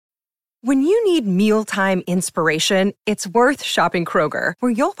When you need mealtime inspiration, it's worth shopping Kroger,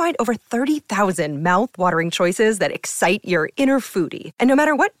 where you'll find over 30,000 mouth-watering choices that excite your inner foodie. And no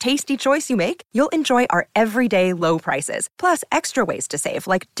matter what tasty choice you make, you'll enjoy our everyday low prices, plus extra ways to save,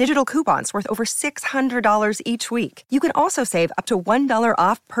 like digital coupons worth over $600 each week. You can also save up to $1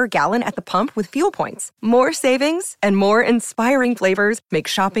 off per gallon at the pump with fuel points. More savings and more inspiring flavors make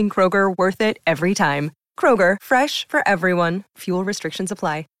shopping Kroger worth it every time. Kroger, fresh for everyone. Fuel restrictions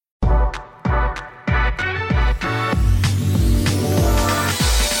apply.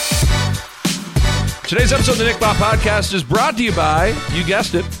 Today's episode of the Nick Bob Podcast is brought to you by, you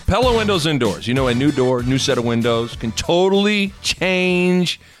guessed it, Pella Windows Indoors. You know, a new door, new set of windows can totally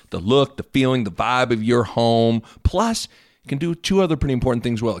change the look, the feeling, the vibe of your home. Plus, it can do two other pretty important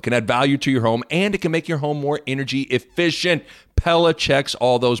things well. It can add value to your home, and it can make your home more energy efficient. Pella checks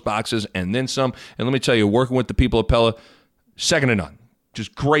all those boxes and then some. And let me tell you, working with the people at Pella, second to none.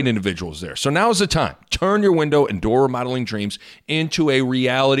 Just great individuals there. So now is the time. Turn your window and door remodeling dreams into a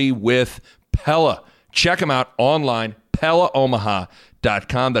reality with Pella. Check them out online,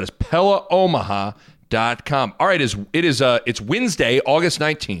 PellaOmaha.com. That is PellaOmaha.com. All right, it's Wednesday, August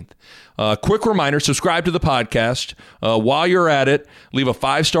 19th. Quick reminder, subscribe to the podcast. While you're at it, leave a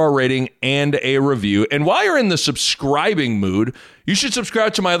 5-star rating and a review. And while you're in the subscribing mood, you should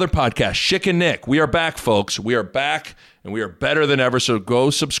subscribe to my other podcast, Schick and Nick. We are back, folks. We are back, and we are better than ever. So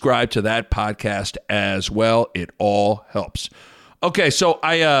go subscribe to that podcast as well. It all helps. Okay, so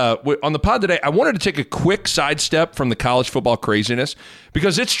on the pod today, I wanted to take a quick sidestep from the college football craziness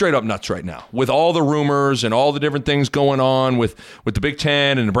because it's straight up nuts right now with all the rumors and all the different things going on with the Big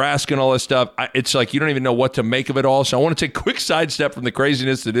Ten and Nebraska and all this stuff. It's like you don't even know what to make of it all. So I want to take a quick sidestep from the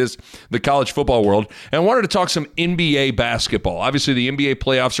craziness that is the college football world. And I wanted to talk some NBA basketball. Obviously, the NBA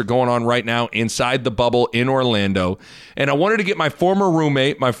playoffs are going on right now inside the bubble in Orlando. And I wanted to get my former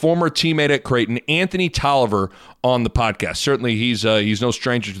roommate, my former teammate at Creighton, Anthony Tolliver, on the podcast. Certainly, he's no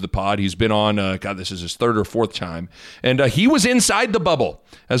stranger to the pod. He's been on, this is his third or fourth time. And he was inside the bubble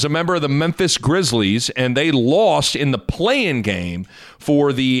as a member of the Memphis Grizzlies, and they lost in the play-in game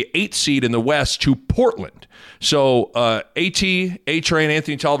for the 8th seed in the West to Portland. So A-Train,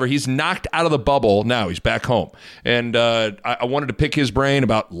 Anthony Tolliver, he's knocked out of the bubble. Now he's back home. And I wanted to pick his brain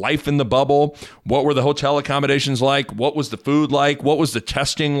about life in the bubble. What were the hotel accommodations like? What was the food like? What was the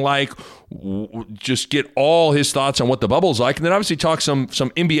testing like? Just get all his thoughts on what the bubble's like. And then obviously talk some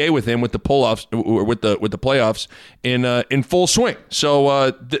NBA with him with the pull-offs, with the playoffs in full swing.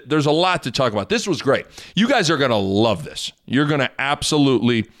 So there's a lot to talk about. This was great. You guys are going to love this. You're going to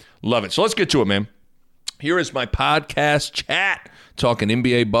absolutely love it. So let's get to it, man. Here is my podcast chat talking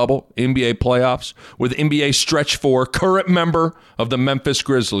NBA bubble, NBA playoffs with NBA Stretch 4, current member of the Memphis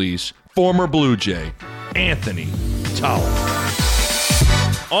Grizzlies, former Blue Jay, Anthony Tolliver.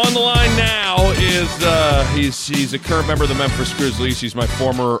 On the line now is he's a current member of the Memphis Grizzlies. He's my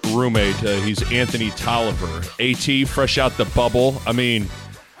former roommate. He's Anthony Tolliver. AT, fresh out the bubble. I mean,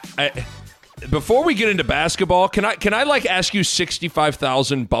 before we get into basketball, can I like ask you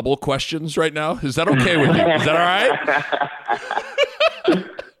 65,000 bubble questions right now? Is that okay with you? Is that all right?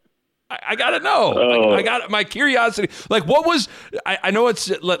 I gotta know. Oh. I got my curiosity. Like, what was? I know it's.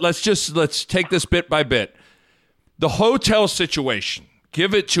 Let's take this bit by bit. The hotel situation.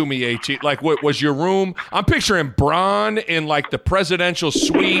 Give it to me, AT. Like, what was your room? I'm picturing Bron in like the presidential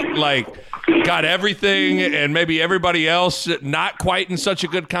suite, like got everything, and maybe everybody else not quite in such a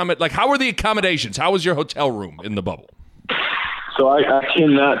good comment. Like, how were the accommodations? How was your hotel room in the bubble? So I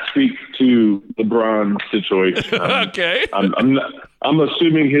cannot speak to the Bron situation. Okay. I'm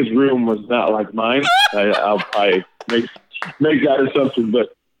assuming his room was not like mine. I'll probably make that assumption,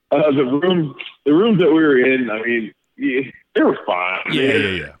 but the rooms that we were in, I mean, they were fine.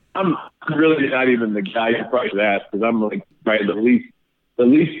 Yeah. I'm really not even the guy you probably should ask because I'm like probably the least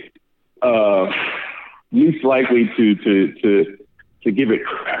likely to give it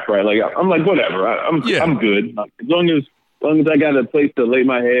crap, right? Like I'm like whatever. I'm good as long as I got a place to lay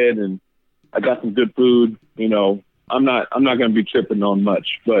my head and I got some good food. You know, I'm not going to be tripping on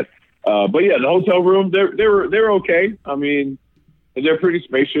much. But yeah, the hotel room they're okay. I mean, they're pretty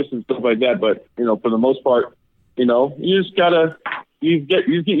spacious and stuff like that. But you know, for the most part, you know, you just get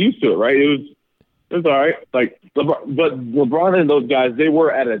used to it, right? It was all right. Like, but LeBron and those guys, they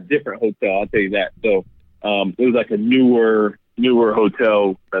were at a different hotel. I'll tell you that. So it was like a newer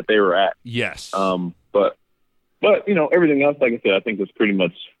hotel that they were at. Yes. But you know, everything else, like I said, I think was pretty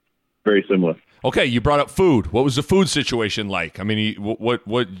much very similar. Okay, you brought up food. What was the food situation like? I mean, what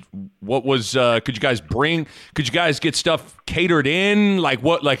was? Could you guys bring? Could you guys get stuff catered in? Like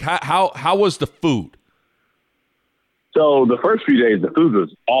what? Like how was the food? So the first few days, the food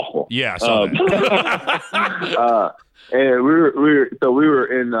was awful. Yeah, I saw that. And we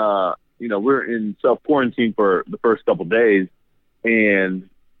were in self quarantine for the first couple days, and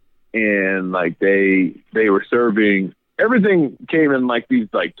like they were serving everything. Came in like these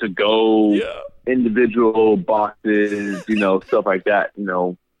like to go individual boxes, stuff like that.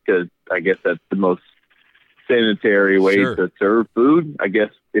 Because I guess that's the most sanitary way to serve food. I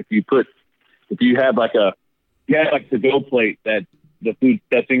guess if you have like a to-go plate that the food's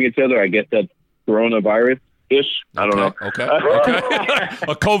touching each other, I guess that's coronavirus-ish. I don't know. Okay.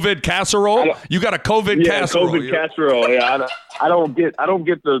 A COVID casserole? You got a COVID casserole. COVID casserole. Yeah, I don't get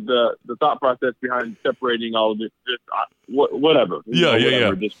the thought process behind separating all of this. Just whatever. Yeah.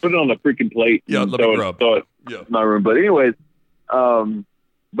 Just put it on a freaking plate. Yeah, let me rub. Throw it in my room. But anyways,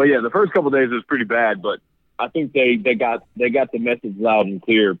 but yeah, the first couple of days was pretty bad, but I think they got the message loud and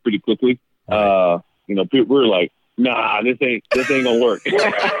clear pretty quickly. Right. People were like, "Nah, this ain't gonna work," and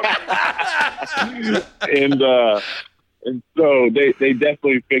so they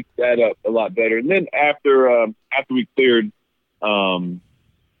definitely fixed that up a lot better. And then after we cleared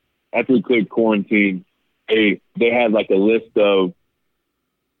quarantine, they had like a list of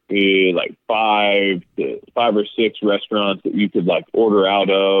like 5 or 6 restaurants that you could like order out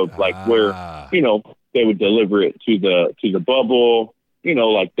of, like where they would deliver it to the bubble.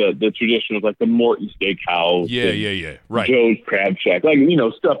 Like the traditional, like the Morton Steakhouse. Yeah. Right. Joe's Crab Shack. Like,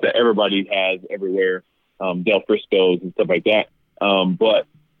 stuff that everybody has everywhere. Del Frisco's and stuff like that. And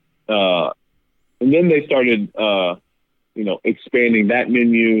then they started, expanding that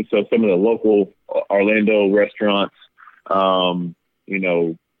menu. So some of the local Orlando restaurants,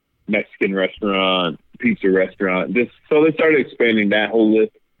 Mexican restaurant, pizza restaurant. So they started expanding that whole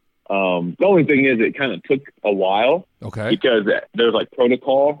list. The only thing is it kind of took a while. Okay. Because there's like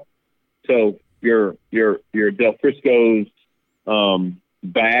protocol. So your Del Frisco's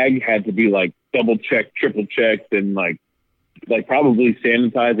bag had to be like double checked, triple checked, and like probably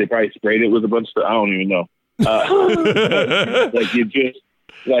sanitized. They probably sprayed it with a bunch of stuff. I don't even know. Like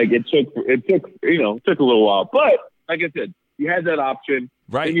it took a little while. But like I said, you had that option.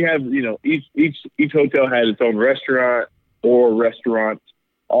 Right. And you have, each hotel had its own restaurant or restaurants.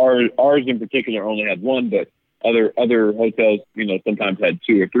 Ours in particular only had one, but other hotels, sometimes had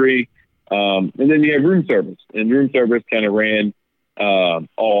 2 or 3. And then you have room service, and room service kind of ran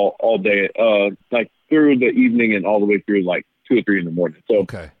all day, like through the evening and all the way through like 2 or 3 in the morning. So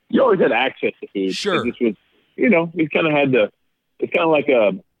you always had access to food. Sure. This was, you kind of had it's kind of like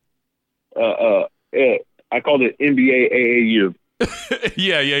I called it NBA AAU.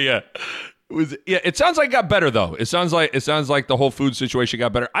 Yeah. It sounds like it got better though. It sounds like the whole food situation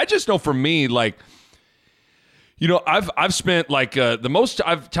got better. I just know for me, like, I've spent like the most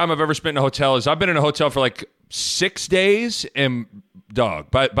time I've ever spent in a hotel is I've been in a hotel for like 6 days, and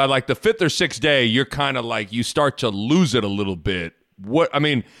by like the 5th or 6th day, you're kind of like you start to lose it a little bit.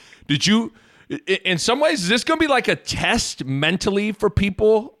 Did you? In some ways, is this going to be like a test mentally for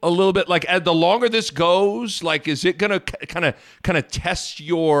people a little bit? Like, as the longer this goes, like, is it going to kind of test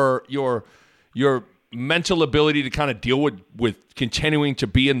your mental ability to kind of deal with continuing to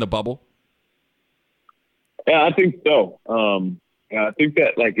be in the bubble? Yeah, I think so. I think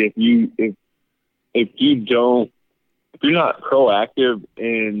that like if you're not proactive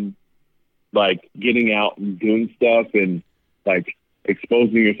in like getting out and doing stuff and like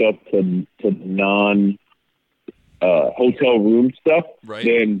exposing yourself to non hotel room stuff, right,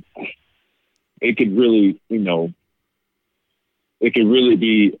 then it could really,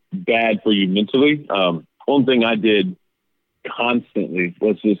 be bad for you mentally. One thing I did constantly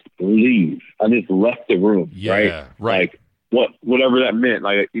was just leave. I just left the room. Yeah, right. Like whatever that meant.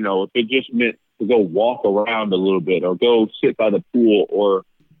 Like, if it just meant to go walk around a little bit or go sit by the pool or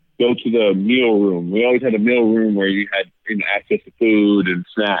go to the meal room. We always had a meal room where you had access to food and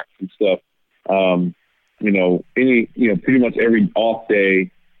snacks and stuff. Pretty much every off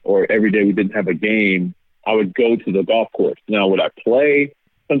day or every day we didn't have a game, I would go to the golf course. Now, would I play?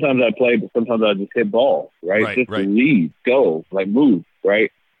 Sometimes I play, but sometimes I just hit balls, right? Just leave, go, like move,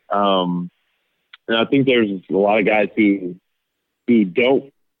 right? And I think there's a lot of guys who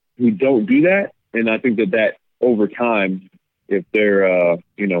don't do that, and I think that over time, if they're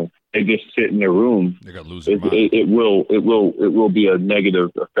they just sit in their room, they're gonna lose their mind. It will be a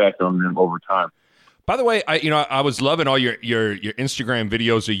negative effect on them over time. By the way, I was loving all your Instagram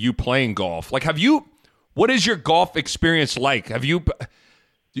videos of you playing golf. Like, what is your golf experience like?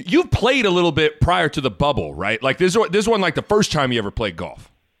 You've played a little bit prior to the bubble, right? Like this one, like the first time you ever played golf.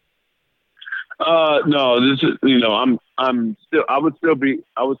 No, this is, I would still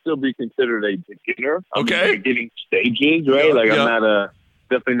be considered a beginner. I'm in the beginning stages, right? I'm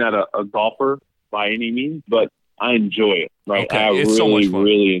definitely not a golfer by any means, but I enjoy it. Right. Okay. I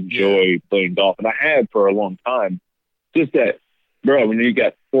really enjoy playing golf, and I have for a long time. Just that, bro, when you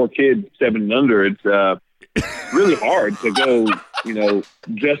got 4 kids, 7 and under, it's really hard to go,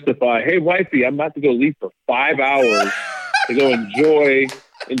 justify, hey, wifey, I'm about to go leave for 5 hours to go enjoy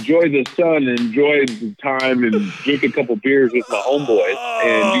the sun and enjoy the time and drink a couple beers with my homeboys,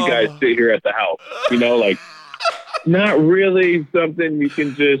 and you guys sit here at the house. Not really something you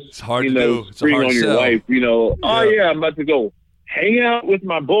can just, spring on your wife. I'm about to go hang out with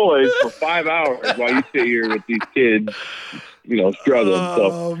my boys for 5 hours while you sit here with these kids,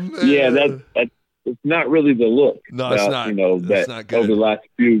 struggling. That's it's not really the look. No, it's not. That's not good. Over the last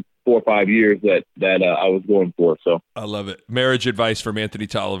 4 or 5 years that I was going for. So I love it. Marriage advice from Anthony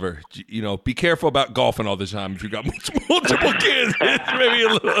Tolliver. Be careful about golfing all the time if you got multiple kids. It's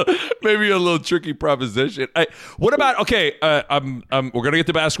maybe a little tricky proposition. What about? Okay, we're gonna get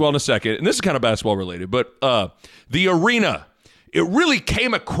to basketball in a second, and this is kind of basketball related, but the arena. It really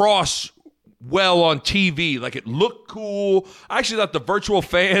came across well on TV. Like, it looked cool. I actually thought the virtual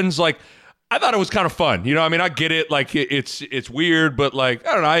fans, I thought it was kind of fun. I get it. It's weird, but I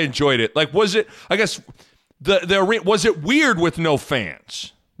don't know. I enjoyed it. Was it, I guess, was it weird with no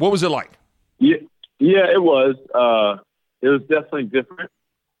fans? What was it like? Yeah, it was. It was definitely different.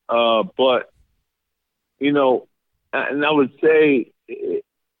 But, and I would say,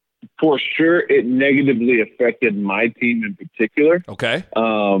 for sure, it negatively affected my team in particular. Okay.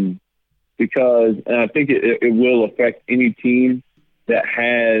 Because, and I think it will affect any team that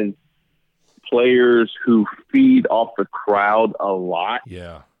has players who feed off the crowd a lot.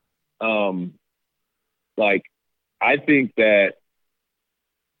 Yeah. I think that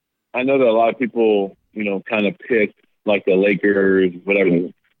I know that a lot of people, kind of pick the Lakers, whatever,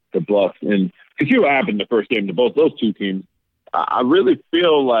 the Bucks, and because you happened the first game to both those two teams. I really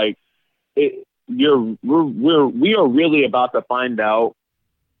feel like we are really about to find out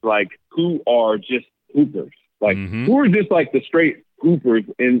who are just hoopers, who are just the straight hoopers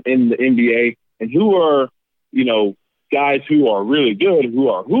in the NBA, and who are guys who are really good, who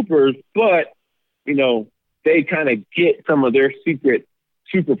are hoopers, but they kind of get some of their secret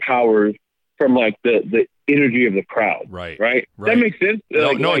superpowers from the energy of the crowd. Right. That makes sense.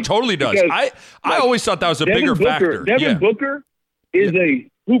 No, it totally does. I always thought that was a bigger factor. Devin Booker is a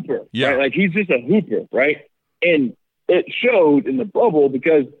hooper. Yeah. Right? He's just a hooper, right? And it showed in the bubble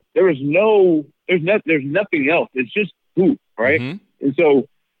because there's nothing else. It's just hoop, right? Mm-hmm. And so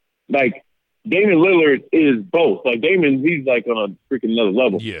Damian Lillard is both. Damian, he's on a freaking another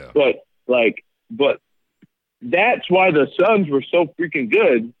level. Yeah. But that's why the Suns were so freaking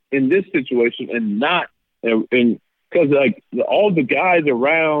good in this situation, and not and because all the guys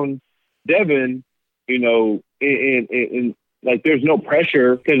around Devin, and there's no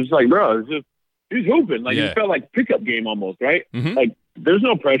pressure because it's bro, it's just he's hooping. It felt like pickup game almost, right? Mm-hmm. There's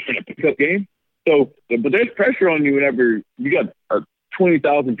no pressure in a pickup game. So, but there's pressure on you whenever you got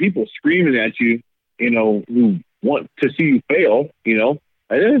 20,000 people screaming at you, who want to see you fail, and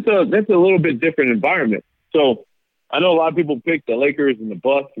that's a little bit different environment. So I know a lot of people pick the Lakers and the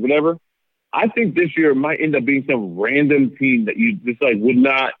Bucks, whatever. I think this year might end up being some random team that you just would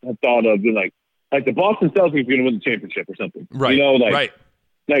not have thought of, being like the Boston Celtics are going to win the championship or something. Right. Right.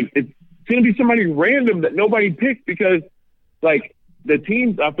 It's going to be somebody random that nobody picked because the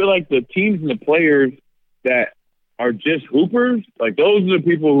teams, I feel like the teams and the players that are just hoopers, those are the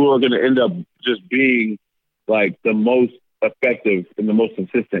people who are going to end up just being the most effective and the most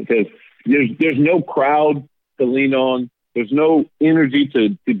consistent because there's no crowd to lean on. There's no energy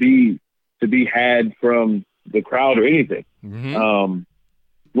to be had from the crowd or anything. Mm-hmm.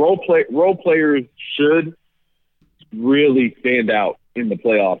 Role players should really stand out in the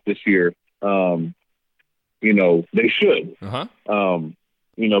playoffs this year. They should.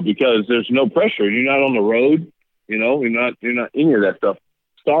 Because there's no pressure. You're not on the road. You're not any of that stuff.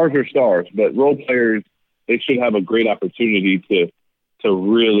 Stars are stars, but role players, they should have a great opportunity to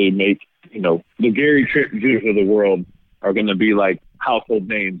really make, the Gary Trent Jr.'s of the world are going to be household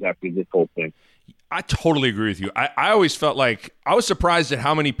names after this whole thing. I totally agree with you. I always felt I was surprised at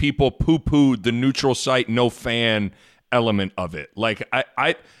how many people poo-pooed the neutral site, no fan element of it.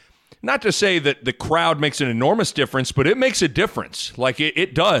 I not to say that the crowd makes an enormous difference, but it makes a difference.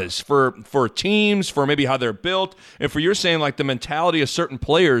 It does for teams, for maybe how they're built, and for you're saying the mentality of certain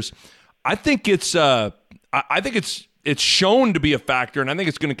players. I think it's it's shown to be a factor, and I think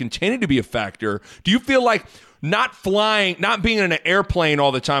it's going to continue to be a factor. Do you feel like not being in an airplane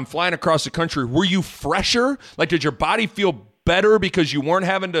all the time, flying across the country, were you fresher? Like, did your body feel better because you weren't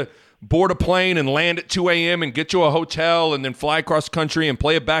having to board a plane and land at 2 a.m. and get to a hotel and then fly across the country and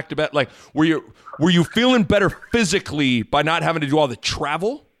play it back-to-back? Like, were you feeling better physically by not having to do all the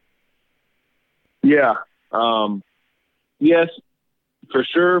travel? Yeah. Yes, for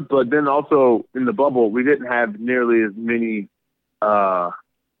sure. But then also in the bubble, we didn't have nearly as many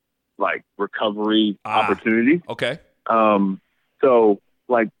recovery opportunities. Okay. So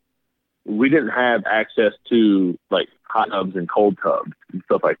like we didn't have access to like hot tubs and cold tubs and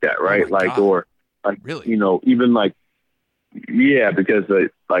stuff like that, right? Oh my God. Or like, really? Even like, yeah, because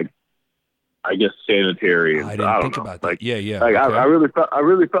I guess sanitary. And I I didn't don't think know. about that. Like, Yeah. Like okay. I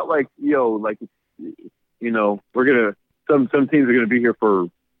really felt like, we're gonna some teams are gonna be here for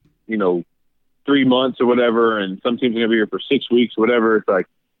 3 months or whatever, and some teams are gonna be here for 6 weeks or whatever. It's like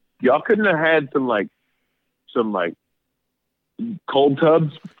y'all couldn't have had some cold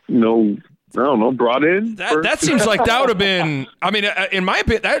tubs, I don't know, brought in. That seems like that would have been. I mean, in my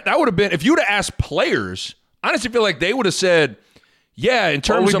opinion, that would have been, if you would have asked players. I honestly feel like they would have said, yeah, in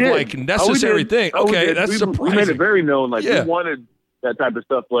terms of like necessary thing. Okay, that's surprising. We made it very known, like we wanted that type of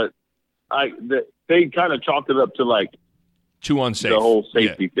stuff, but they kind of chalked it up to like too unsafe. The whole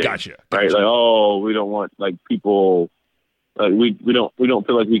safety thing. Gotcha. Right? Like, we don't want like people. Like we don't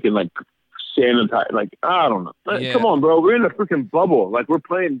feel like we can like sanitize. Like, I don't know. Like, come on, bro. We're in a freaking bubble. Like we're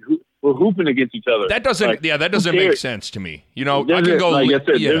hooping against each other. That doesn't. That doesn't make sense to me. I can go. Like I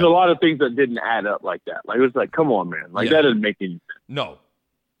said, there's a lot of things that didn't add up like that. Like it was like, come on, man. Like that doesn't make any sense. No.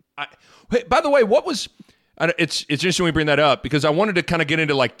 Hey, by the way, what was? It's interesting we bring that up because I wanted to kind of get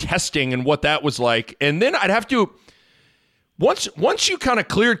into like testing and what that was like, and then I'd have to. Once you kind of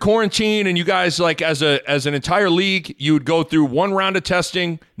cleared quarantine and you guys like as an entire league, you would go through one round of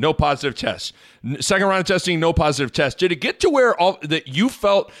testing, no positive tests. Second round of testing, no positive tests. Did it get to where did you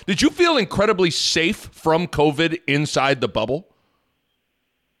feel incredibly safe from COVID inside the bubble?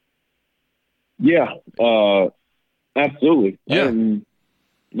 Yeah, absolutely. Yeah. And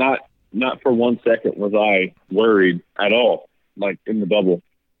not for 1 second was I worried at all, like in the bubble,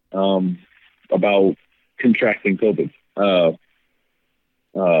 about contracting COVID.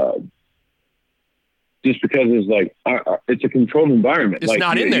 Just because it's like it's a controlled environment. It's like,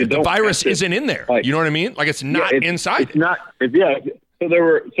 not in there. The virus isn't in there. Like, you know what I mean? Like it's not inside. It's not. So there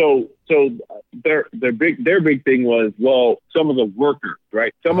were so their big thing was, well, some of the workers,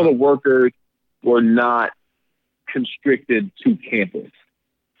 right? Some of the workers were not constricted to campus,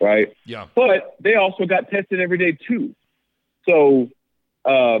 right? Yeah. But they also got tested every day too. So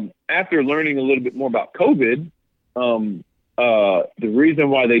after learning a little bit more about COVID. The reason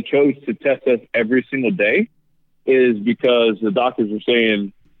why they chose to test us every single day is because the doctors were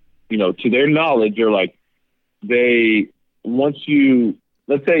saying, to their knowledge, they're like, let's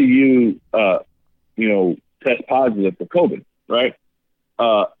say you test positive for COVID, right?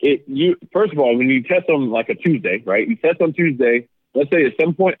 First of all, when you test on like a Tuesday, right? You test on Tuesday, let's say at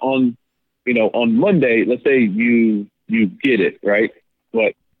some point on Monday, let's say you get it, right?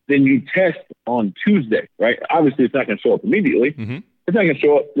 But then you test on Tuesday, right? Obviously, it's not going to show up immediately. Mm-hmm. It's not going to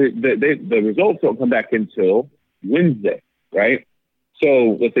show up. The results don't come back until Wednesday, right?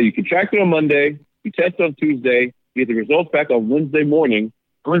 So let's say you contract it on Monday, you test on Tuesday, you get the results back on Wednesday morning.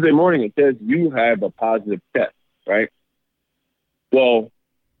 Wednesday morning, it says you have a positive test, right? Well,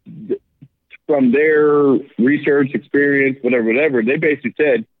 from their research experience, whatever, they basically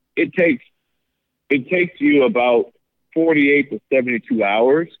said it takes you about 48 to 72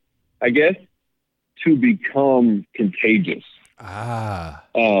 hours, I guess, to become contagious.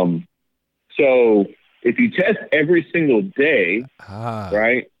 So if you test every single day,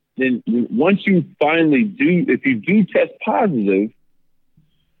 right, then once you finally if you do test positive,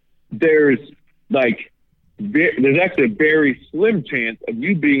 there's actually a very slim chance of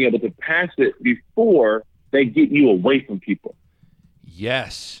you being able to pass it before they get you away from people.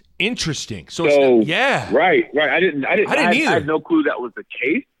 Yes. Interesting. So right. I didn't either. I had no clue that was the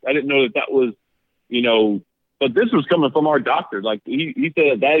case. I didn't know that was, but this was coming from our doctor. Like he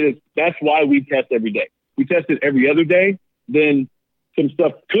said that's why we test every day. We tested every other day, then some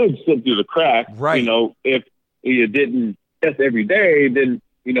stuff could slip through the crack. Right. If you didn't test every day, then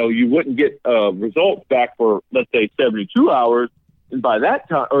you wouldn't get results back for, let's say, 72 hours. And by that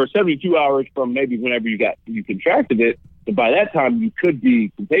time, or 72 hours from maybe whenever you contracted it, but by that time you could be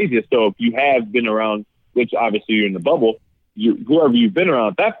contagious. So if you have been around, which obviously you're in the bubble, whoever you've been around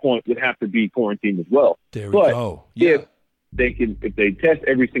at that point would have to be quarantined as well. There we go. Yeah. If they test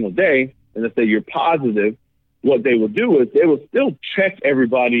every single day, and let's say you're positive, what they will do is they will still check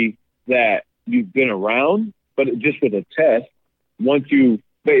everybody that you've been around, but just with a test. Once you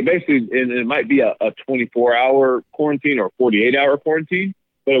basically, and it might be a 24-hour quarantine or 48-hour quarantine,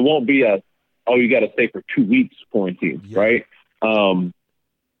 but it won't be you got to stay for 2 weeks quarantine, right?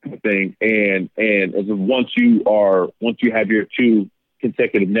 Thing. And as once you have your 2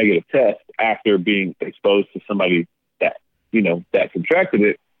 consecutive negative tests after being exposed to somebody that contracted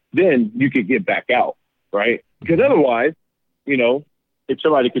it, then you could get back out, right? Because otherwise, if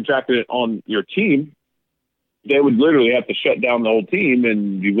somebody contracted it on your team, they would literally have to shut down the whole team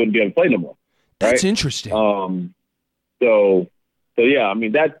and you wouldn't be able to play no more. Right? That's interesting. So yeah, I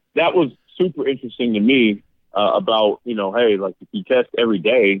mean, that was super interesting to me about, hey, like if you test every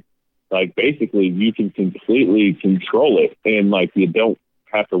day, like basically you can completely control it and like you don't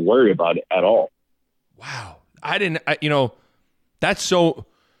have to worry about it at all. Wow. That's so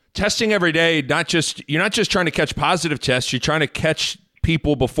testing every day. You're not just trying to catch positive tests. You're trying to catch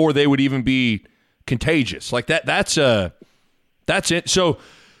people before they would even be contagious. Like that's it. So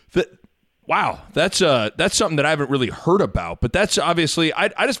wow, that's something that I haven't really heard about, but that's obviously,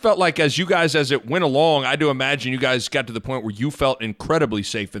 I just felt like as it went along, I do imagine you guys got to the point where you felt incredibly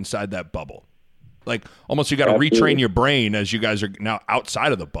safe inside that bubble. Like almost you got to retrain your brain as you guys are now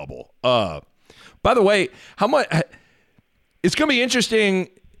outside of the bubble. By the way, how much it's going to be interesting.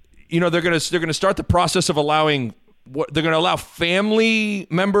 They're going to start the process of allowing they're going to allow family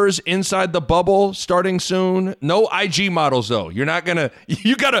members inside the bubble starting soon. No IG models though. You're not going to,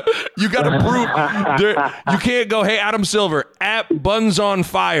 you got to prove you can't go, hey, Adam Silver at Buns on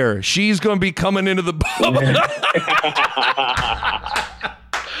Fire. She's going to be coming into the bubble.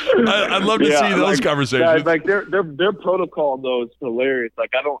 I'd love to see those conversations. Like their protocol though is hilarious.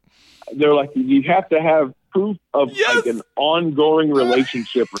 Like they're like, you have to have proof of like an ongoing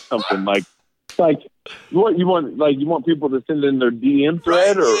relationship or something. Like what you want? Like you want people to send in their DM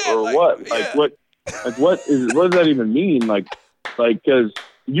thread or what? Like what does that even mean? Like because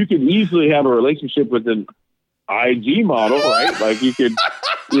you could easily have a relationship with an IG model, right? Like you could,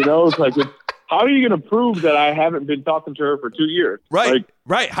 it's like how are you going to prove that I haven't been talking to her for 2 years? Right, like,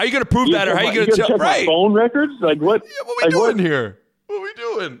 right. How are you going to prove that, or how are you going to check my phone records? Like what? Yeah, what are we doing here? What are we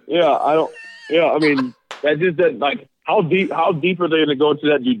doing? Yeah, I don't. Yeah, I mean that just that like. How deep are they going to go into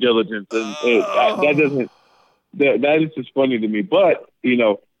that due diligence? And that is just funny to me. But,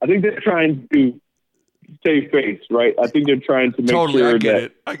 I think they're trying to save face, right? I think they're trying to make sure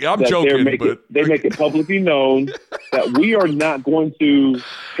that I'm joking, they make it publicly known that we are not going to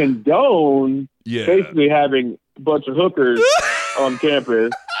condone basically having a bunch of hookers on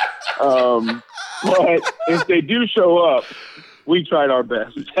campus. But if they do show up, we tried our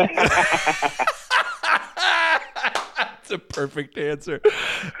best. A perfect answer.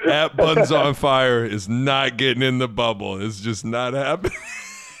 At Buns on Fire is not getting in the bubble. It's just not happening.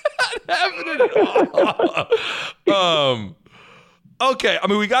 Not happening at all. Okay, I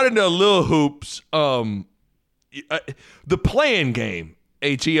mean we got into little hoops. The play-in game,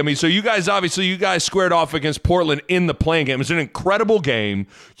 AT. I mean, so you guys squared off against Portland in the play-in game. It was an incredible game.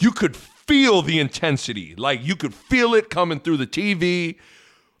 You could feel the intensity. Like you could feel it coming through the TV.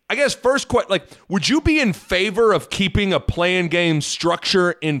 I guess first question, would you be in favor of keeping a play-in game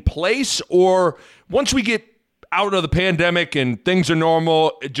structure in place, or once we get out of the pandemic and things are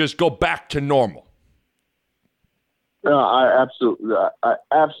normal, just go back to normal? No, I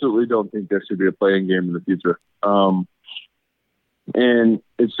absolutely don't think there should be a play-in game in the future. And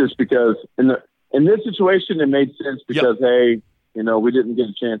it's just because in this situation it made sense because hey, we didn't get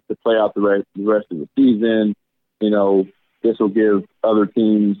a chance to play out the rest of the season. This will give other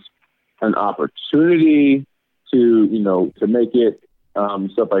teams an opportunity to make it,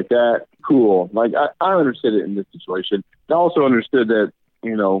 stuff like that. Cool. Like I understood it in this situation. I also understood that,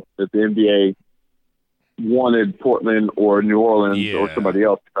 that the NBA wanted Portland or New Orleans or somebody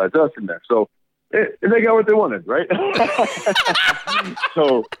else besides us in there. So they got what they wanted, right?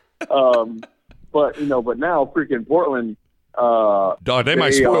 So, but now freaking Portland, dog, they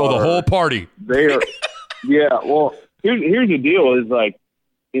might spoil the whole party. They are, yeah. Well, here's the deal: is like,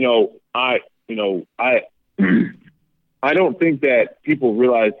 I don't think that people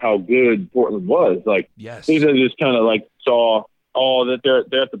realize how good Portland was. Like, yes, they just kind of like saw that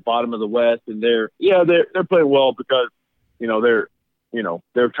they're at the bottom of the West, and they're playing well because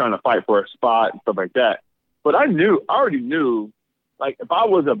they're trying to fight for a spot and stuff like that. But I already knew. Like, if I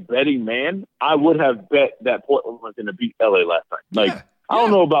was a betting man, I would have bet that Portland was going to beat LA last night. Like, I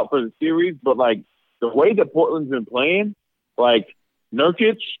don't know about for the series, but, like, the way that Portland's been playing, like,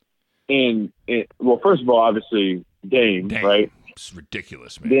 Nurkic well, first of all, obviously, Dame, right? it's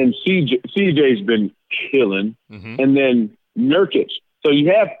ridiculous, man. Then CJ's been killing, and then Nurkic. So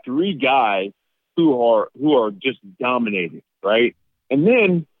you have three guys who are just dominating, right? And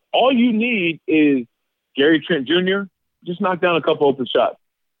then all you need is Gary Trent Jr. just knock down a couple open shots.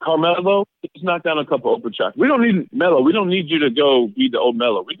 Carmelo just knock down a couple open shots. We don't need Melo. We don't need you to go be the old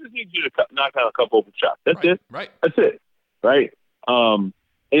Melo. We just need you to knock down a couple open shots. That's it. Right. That's it. Right. And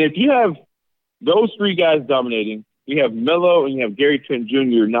if you have those three guys dominating, you have Melo and you have Gary Trent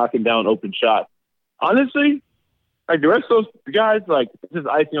Jr. knocking down open shots. Honestly, like the rest of those guys, like it's just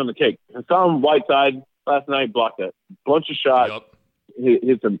icing on the cake. Hassan Whiteside last night blocked a bunch of shots. Yep.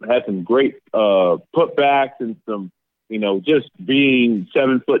 Had some great putbacks and some, just being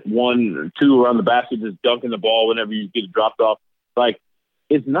 7'1" or 2 around the basket, just dunking the ball whenever you get it dropped off. Like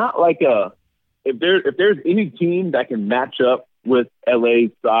it's not like if there's any team that can match up with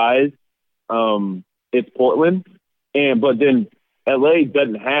LA's size, it's Portland. But then LA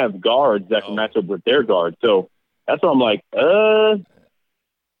doesn't have guards that can match up with their guards. So that's why I'm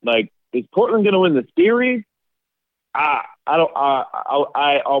like, is Portland going to win the series? I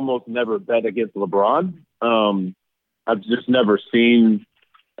almost never bet against LeBron. I've just never seen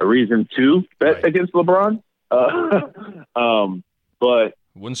a reason to bet against LeBron. But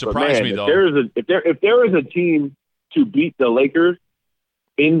wouldn't surprise me though. If there is a team to beat the Lakers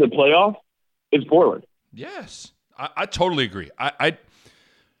in the playoffs, it's Portland. Yes, I totally agree.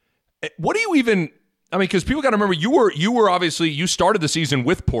 What do you even? I mean, because people got to remember, you were obviously, you started the season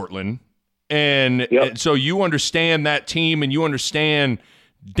with Portland, and so you understand that team and you understand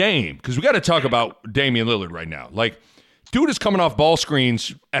Dame, because we got to talk about Damian Lillard right now. Like, dude is coming off ball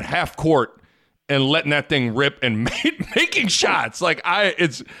screens at half court and letting that thing rip and making shots. Like what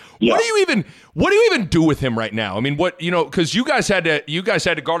do you even do with him right now? I mean, because you guys had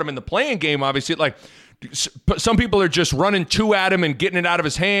to guard him in the playing game, obviously. Like, some people are just running two at him and getting it out of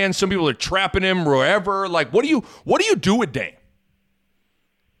his hands. Some people are trapping him wherever. Like, what do you do with Dame?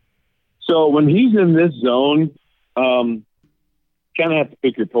 So when he's in this zone, kind of have to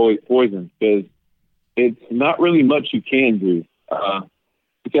pick your poison, because it's not really much you can do,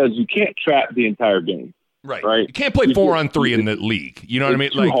 because you can't trap the entire game. Right. You can't play 4-on-3 in the league. You know what I mean?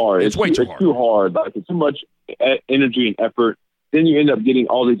 It's too hard. It's way too hard. It's too hard. Like, it's too much energy and effort. Then you end up getting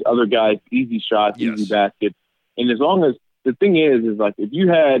all these other guys easy shots, easy baskets. And as long as the thing is like, if you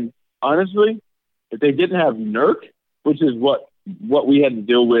had, honestly, if they didn't have Nurk, which is what we had to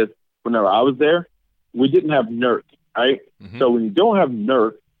deal with whenever I was there, we didn't have Nurk, right? Mm-hmm. So when you don't have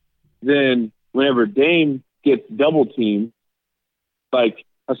Nurk, then whenever Dame gets double teamed, like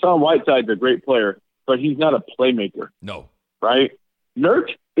Hassan Whiteside's a great player, but he's not a playmaker. No. Right?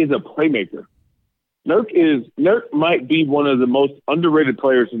 Nurk is a playmaker. Nurk might be one of the most underrated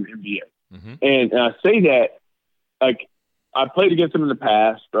players in the NBA. Mm-hmm. And I say that, like, I played against him in the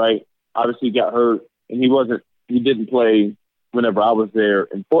past, right? Obviously he got hurt and he didn't play whenever I was there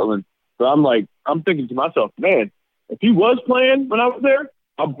in Portland. So I'm thinking to myself, man, if he was playing when I was there,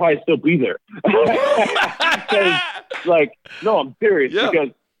 I'll probably still be there. Because, no, I'm serious. Yeah. Because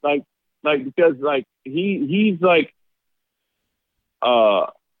he's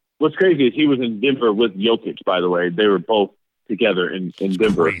what's crazy is he was in Denver with Jokic, by the way. They were both together in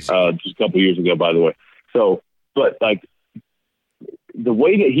Denver just a couple years ago, by the way. So, but the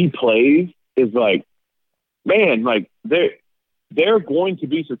way that he plays is man, they're going to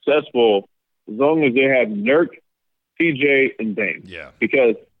be successful as long as they have Nurk, CJ, and Dame. Yeah.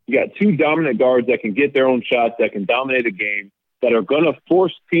 Because you got two dominant guards that can get their own shots, that can dominate a game, that are going to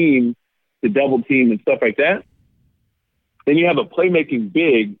force teams to double team and stuff like that. Then you have a playmaking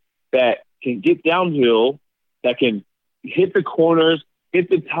big that can get downhill, that can hit the corners, hit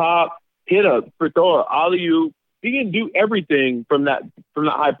the top, throw an alley-oop. He can do everything from the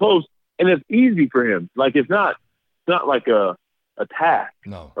high post, and it's easy for him. Like, it's not like a task.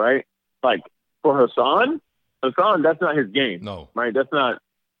 No. Right? Like, for Hassan, that's not his game. No. Right? That's not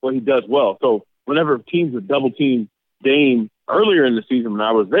what he does well. So whenever teams would double team Dame earlier in the season when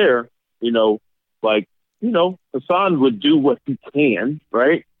I was there, Hassan would do what he can,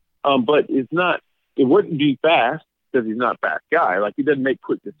 right? But it wouldn't be fast, because he's not a fast guy. Like, he doesn't make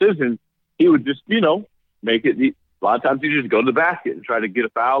quick decisions. He would just, make it. A lot of times he just go to the basket and try to get a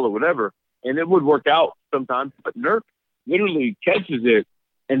foul or whatever. And it would work out sometimes. But Nurk literally catches it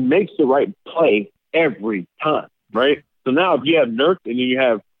and makes the right play every time, right? So now if you have Nurk and then you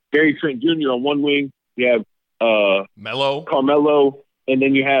have Gary Trent Jr. on one wing, you have Carmelo, and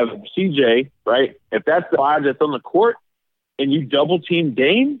then you have CJ, right? If that's the five that's on the court and you double team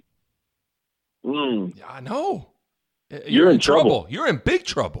Dame, yeah, I know. You're in trouble. You're in big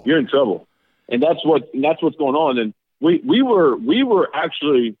trouble. You're in trouble. And that's what's going on. And we were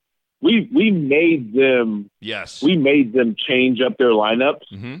actually we made them change up their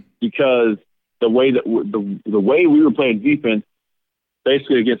lineups because the way that the way we were playing defense,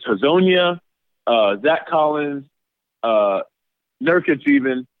 basically against Hazonia, Zach Collins, Nurkic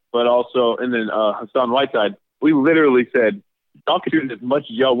even, but also and then Hassan Whiteside, we literally said, y'all can shoot as much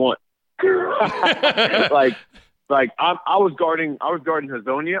as y'all want. like I was guarding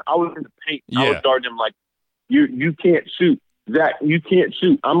Hazonia. I was in the paint. I was guarding him like you can't shoot. Zach, you can't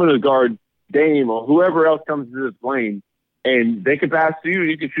shoot. I'm gonna guard Dame or whoever else comes to this lane, and they can pass to you and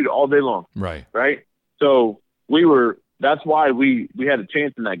you can shoot all day long. Right. So that's why we had a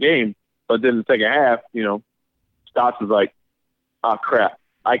chance in that game. But then the second half, Stotts was like, oh crap,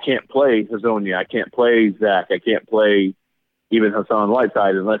 I can't play Hazonia. I can't play Zach. I can't play even Hassan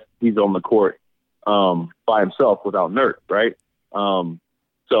Whiteside unless he's on the court by himself without Nurk, right?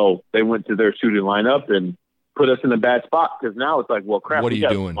 So they went to their shooting lineup and put us in a bad spot because now it's like, well, crap, what are you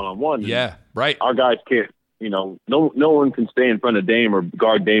doing? One-on-one. Yeah, right. Our guys can't, no one can stay in front of Dame or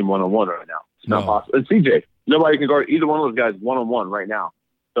guard Dame one-on-one right now. It's not possible. And CJ, nobody can guard either one of those guys one-on-one right now.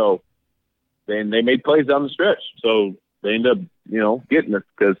 So then they made plays down the stretch. So they ended up, getting us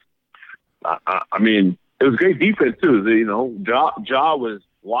because, I mean, it was great defense too. Ja was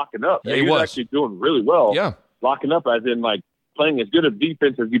locking up. Yeah, he was actually doing really well. Yeah, locking up as in like playing as good a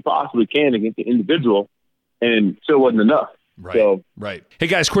defense as you possibly can against the individual, and still wasn't enough. Right. Hey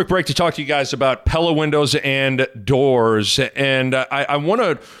guys, quick break to talk to you guys about Pella Windows and Doors, and I want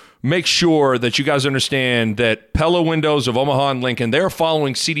to make sure that you guys understand that Pella Windows of Omaha and Lincoln, they're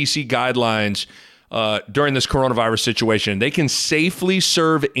following CDC guidelines during this coronavirus situation. They can safely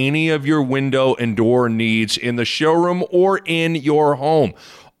serve any of your window and door needs in the showroom or in your home.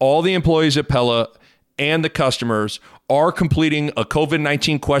 All the employees at Pella and the customers are completing a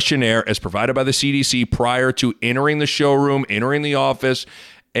COVID-19 questionnaire as provided by the CDC prior to entering the showroom, entering the office,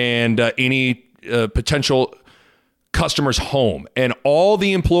 and any potential customer's home. And all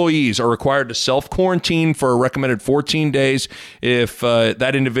the employees are required to self-quarantine for a recommended 14 days if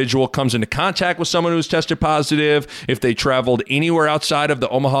that individual comes into contact with someone who's tested positive, if they traveled anywhere outside of the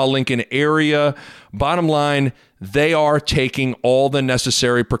Omaha-Lincoln area. Bottom line, they are taking all the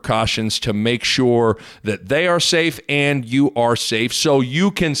necessary precautions to make sure that they are safe and you are safe so you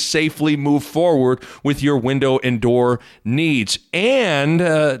can safely move forward with your window and door needs. And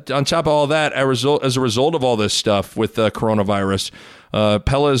on top of all that, as a result of all this stuff with coronavirus,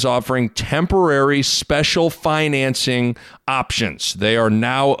 Pella is offering temporary special financing options. They are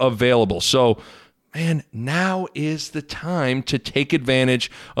now available. So, man, now is the time to take advantage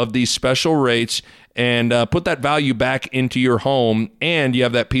of these special rates and put that value back into your home, and you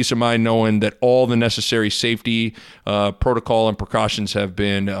have that peace of mind knowing that all the necessary safety protocol and precautions have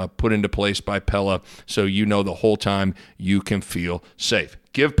been put into place by Pella, so you know the whole time you can feel safe.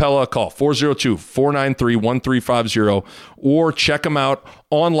 Give Pella a call, 402-493-1350, or check them out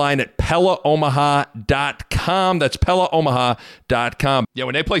online at PellaOmaha.com. That's PellaOmaha.com. Yeah,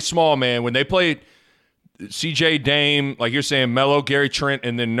 when they play small, man, when they play CJ, Dame, like you're saying, Melo, Gary Trent,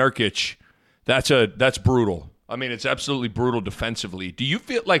 and then Nurkic, that's brutal. I mean, it's absolutely brutal defensively. Do you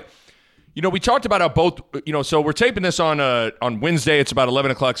feel like, we talked about how both, so we're taping this on Wednesday. It's about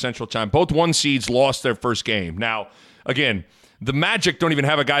 11 o'clock Central Time. Both one seeds lost their first game. Now, again, the Magic don't even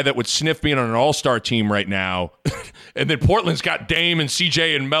have a guy that would sniff being on an all-star team right now. And then Portland's got Dame and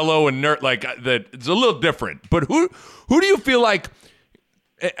CJ and Melo and Nurt. Like, that, it's a little different. But who do you feel like,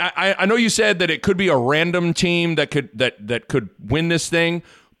 I know you said that it could be a random team that could win this thing,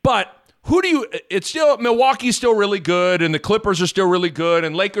 but it's still, Milwaukee's still really good, and the Clippers are still really good,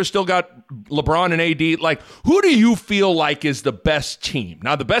 and Lakers still got LeBron and AD. Like, who do you feel like is the best team?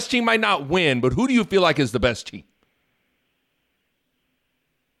 Now, the best team might not win, but who do you feel like is the best team?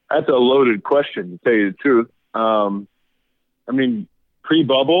 That's a loaded question, to tell you the truth. I mean,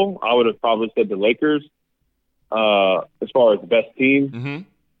 pre-bubble, I would have probably said the Lakers as far as the best team,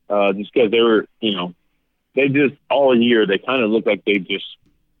 just because they were, they just all year, they kind of looked like they just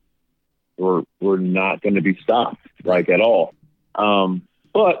were not going to be stopped, like, at all.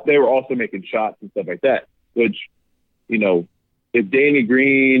 But they were also making shots and stuff like that, which, if Danny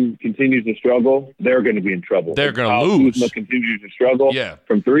Green continues to struggle, they're going to be in trouble. They're going to lose. Kuzma continues to struggle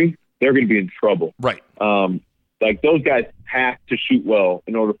from three, they're going to be in trouble. Right. Like, those guys have to shoot well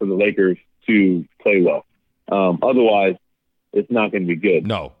in order for the Lakers to play well. Otherwise, it's not going to be good.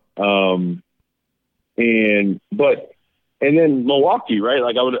 No. And then Milwaukee, right?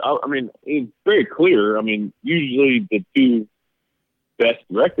 Like, I mean, it's very clear. I mean, usually the two best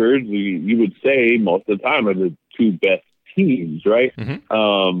records, you would say most of the time, are the two best teams, right?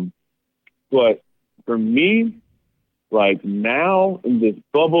 But for me, Like now in this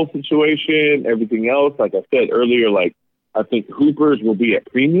bubble situation, everything else, like I said earlier, like I think Hoopers will be at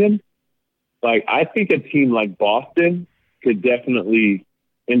premium. Like I think a team like Boston could definitely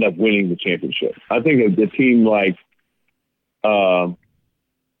end up winning the championship. I think a team like, and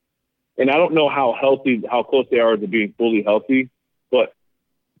I don't know how close they are to being fully healthy, but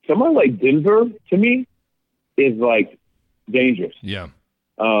someone like Denver to me is like dangerous. Yeah.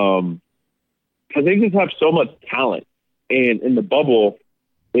 Because they just have so much talent. And in the bubble,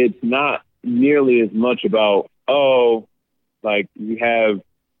 it's not nearly as much about, like you have,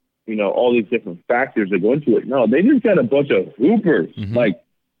 all these different factors that go into it. No, they just got a bunch of hoopers. Mm-hmm. Like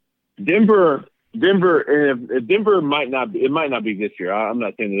Denver, and if Denver might not be this year. I'm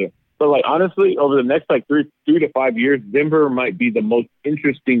not saying that. But like honestly, over the next like 3 to 5 years, Denver might be the most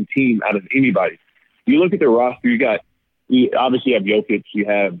interesting team out of anybody. You look at their roster, you obviously have Jokic, you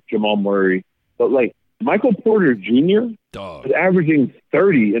have Jamal Murray, but like Michael Porter Jr. is averaging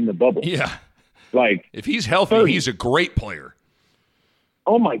 30 in the bubble. Yeah. Like if he's healthy, 30. He's a great player.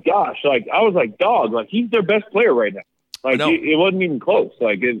 Oh my gosh. Like I was like, dog, like he's their best player right now. Like it wasn't even close.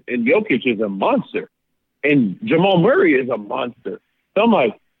 Like and Jokic is a monster. And Jamal Murray is a monster. So I'm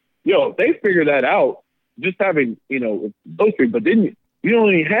like, yo, they figured that out just having, those three. But then you don't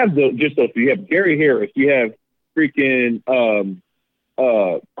only have just those three. You have Gary Harris. You have freaking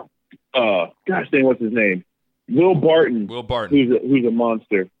gosh dang, what's his name? Will Barton. Who's a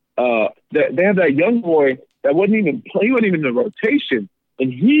monster. They have that young boy that wasn't even in the rotation,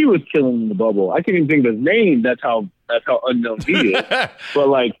 and he was killing in the bubble. I can't even think of his name. That's how unknown he is. But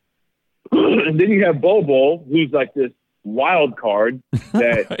like, and then you have Bobo, who's like this wild card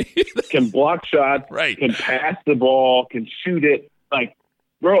that can block shots, can pass the ball, can shoot it. Like,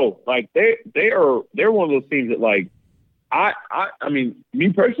 bro, like they're one of those teams that like I mean,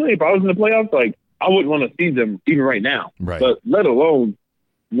 me personally, if I was in the playoffs, like I wouldn't want to see them even right now. Right. But let alone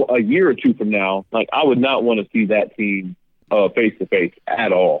a year or two from now, like I would not want to see that team face to face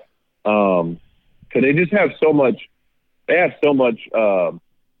at all. Because they just have so much. They have so much,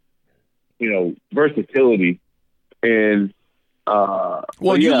 versatility. And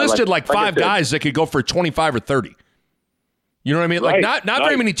you listed like five guys that could go for 25 or 30. You know what I mean? Like not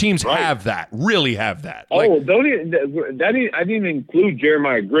very many teams have that. Really have that. I didn't even include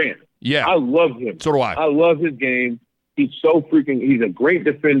Jeremiah Grant. Yeah, I love him. So do I. I love his game. He's he's a great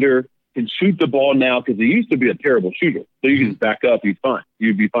defender. Can shoot the ball now because he used to be a terrible shooter. So you can just back up. He's fine.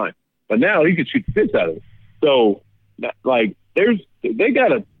 You'd be fine. But now he can shoot the piss out of it. So like they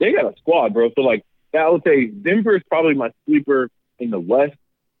got a squad, bro. So like I would say Denver is probably my sleeper in the West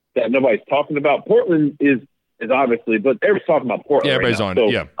that nobody's talking about. Portland is obviously, but everybody's talking about Portland. Yeah, everybody's right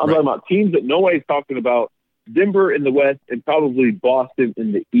on. So I'm talking about teams that nobody's talking about. Denver in the West and probably Boston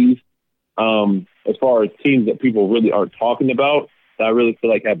in the East. As far as teams that people really aren't talking about, that I really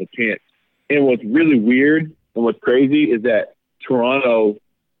feel like have a chance. And what's really weird and what's crazy is that Toronto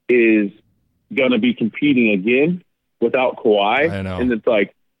is going to be competing again without Kawhi. I know. And it's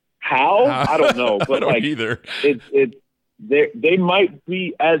like, how? I don't know. But I don't like, either. They might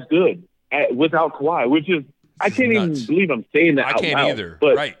be as good without Kawhi, which is, I can't even believe I'm saying that out loud. I can't either.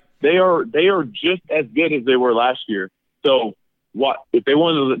 But they are just as good as they were last year. So what if they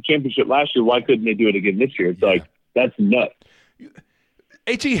won the championship last year? Why couldn't they do it again this year? It's like that's nuts.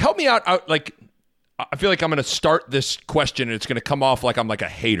 AT, help me out. Like, I feel like I'm going to start this question and it's going to come off like I'm like a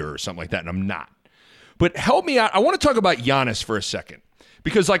hater or something like that, and I'm not. But help me out. I want to talk about Giannis for a second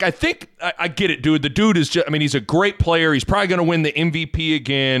because, like, I think I get it, dude. The dude is just. I mean, he's a great player. He's probably going to win the MVP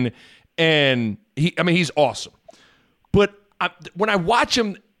again, and he's awesome. But when I watch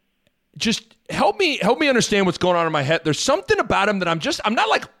him, just help me understand what's going on in my head. There's something about him that I'm not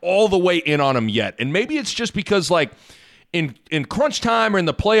like all the way in on him yet. And maybe it's just because like in crunch time or in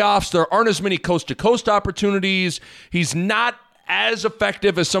the playoffs, there aren't as many coast to coast opportunities. He's not as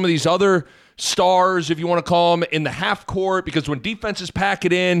effective as some of these other stars, if you want to call him, in the half court, because when defenses pack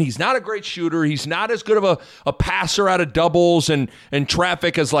it in, he's not a great shooter. He's not as good of a passer out of doubles and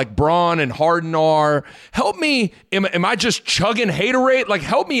traffic as like Braun and Harden are. Help me. Am I just chugging haterade? Like,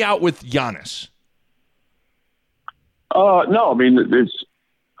 help me out with Giannis. No, I mean, it's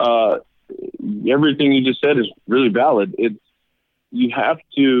everything you just said is really valid. You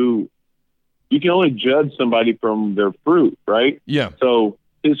can only judge somebody from their fruit, right? Yeah. So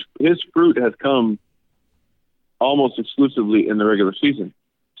his fruit has come almost exclusively in the regular season.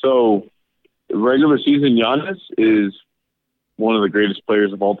 So regular season Giannis is one of the greatest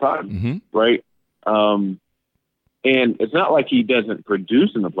players of all time, right? And it's not like he doesn't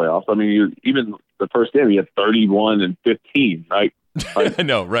produce in the playoffs. I mean, even the first game, he had 31 and 15, right? Like, I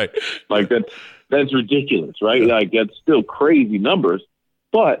know, right? Like That's ridiculous, right? Yeah. Like that's still crazy numbers,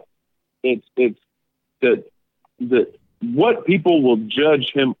 but it's the what people will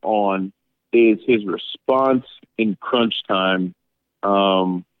judge him on is his response in crunch time,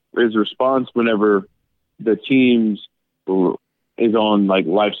 his response whenever the team's is on like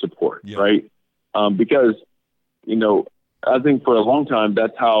life support, right? Because, you know, I think for a long time,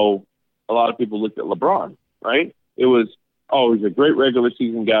 that's how a lot of people looked at LeBron, right? It was, oh, he's a great regular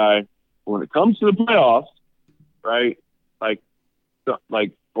season guy. When it comes to the playoffs, right?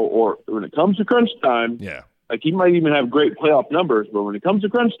 Or when it comes to crunch time, like he might even have great playoff numbers, but when it comes to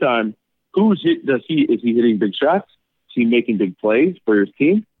crunch time, is he hitting big shots? Is he making big plays for his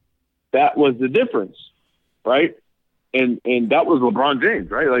team? That was the difference, right? And that was LeBron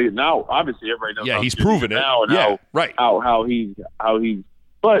James, right? Like now, obviously, everybody knows. Yeah, he's proven it now, and how he's.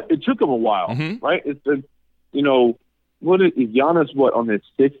 But it took him a while, right? It's you know, is Giannis on his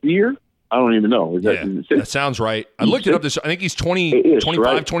 6th year? I don't even know. Is that sounds right. I looked it up. I think he's 20, 25,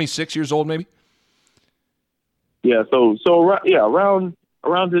 right? 26 years old, maybe. Yeah. So around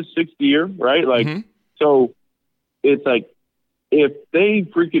his 6th year, right? Like, so it's like if they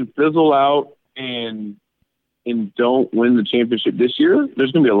freaking fizzle out and don't win the championship this year,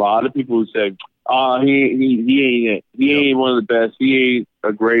 there's gonna be a lot of people who say, he ain't it. He ain't one of the best. He ain't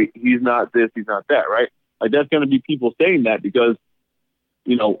he's not this, he's not that, right? Like that's gonna be people saying that because,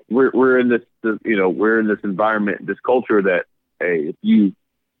 you know, we're in this environment, this culture that, hey,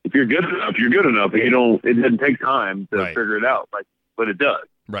 if you're good enough, you're good enough. It doesn't take time to figure it out, like, but it does.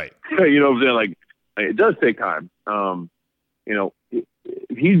 Right. You know what I'm saying? Like, it does take time. You know,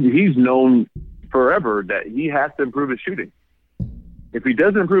 he's known forever that he has to improve his shooting. If he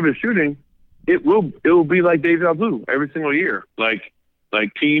doesn't improve his shooting, it will be like deja vu every single year. Like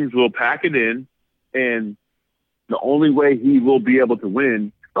teams will pack it in, and the only way he will be able to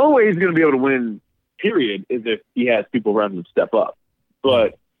win, the only way he's going to be able to win, period, is if he has people around him to step up.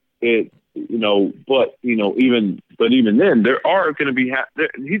 But even then, there are going to be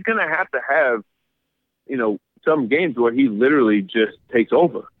he's going to have, you know, some games where he literally just takes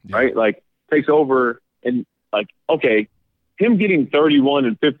over, right? Like takes over and like, okay, him getting 31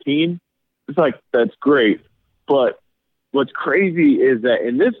 and 15, it's like, that's great. But what's crazy is that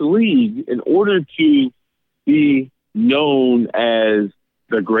in this league, in order to be known as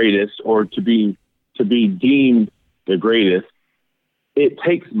the greatest or to be deemed the greatest, it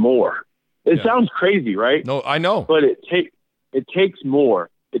takes more. It sounds crazy, right? No, I know. But it takes more.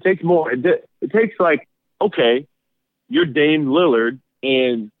 It takes more. It takes like, okay, you're Dame Lillard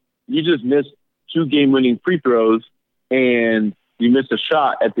and you just missed 2 game-winning free throws and you missed a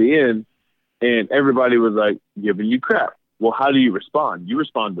shot at the end and everybody was like giving you crap. Well, how do you respond? You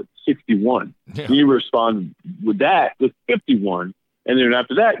respond with 61. Yeah. You respond with 51. And then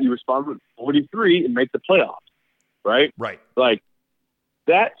after that, you respond with 43 and make the playoffs, right? Right. Like,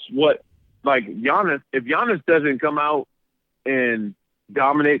 that's what, like, Giannis, if Giannis doesn't come out and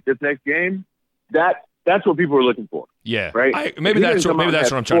dominate this next game, that's what people are looking for. Yeah. Right? Maybe that's what I'm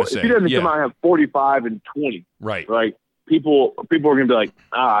trying to say. If he doesn't come out and have 45 and 20, right? People are going to be like,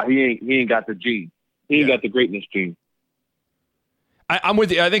 he ain't got the gene. He ain't got the greatness gene. I'm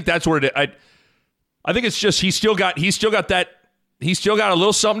with you. I think that's what it is. I think it's just he's still got that. He's still got a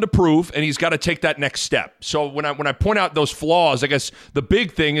little something to prove, and he's got to take that next step. So when I point out those flaws, I guess the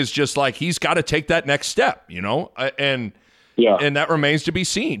big thing is just like he's got to take that next step, you know, and that remains to be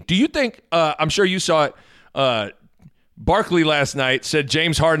seen. Do you think? I'm sure you saw it. Barkley last night said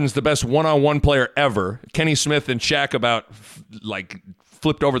James Harden's the best one-on-one player ever. Kenny Smith and Shaq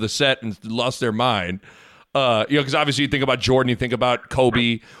flipped over the set and lost their mind. Because obviously you think about Jordan, you think about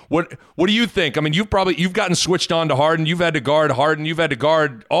Kobe. What do you think? I mean, you've gotten switched on to Harden. You've had to guard Harden. You've had to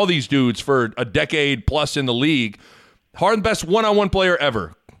guard all these dudes for a decade plus in the league. Harden, best one-on-one player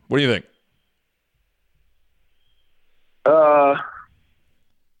ever. What do you think?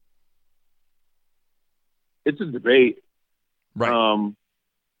 It's a debate. Right. And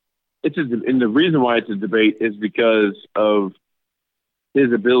the reason why it's a debate is because of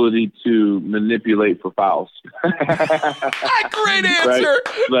his ability to manipulate for fouls. Great answer.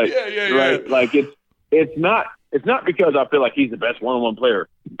 Right? Right. Like it's not because I feel like he's the best one-on-one player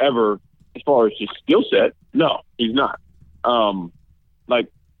ever as far as his skill set. No, he's not. I don't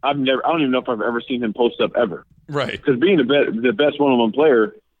even know if I've ever seen him post up ever. Right. Because being the best one-on-one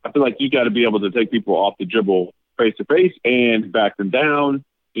player, I feel like you got to be able to take people off the dribble face to face and back them down.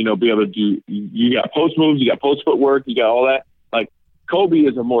 You know, be able to do. You got post moves, you got post footwork, you got all that. Like Kobe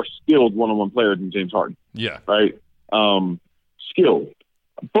is a more skilled one-on-one player than James Harden. Yeah. Right. Skilled,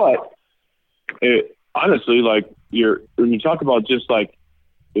 but honestly, like when you talk about just like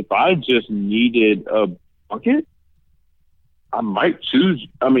if I just needed a bucket, I might choose.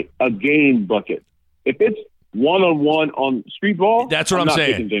 A game bucket. If it's one-on-one on street ball, that's what I'm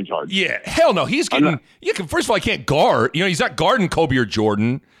saying. Taking James Harden. Yeah, hell no. He's getting. First of all, he can't guard. He's not guarding Kobe or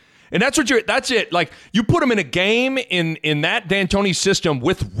Jordan. And that's it. Like, you put him in a game in that D'Antoni system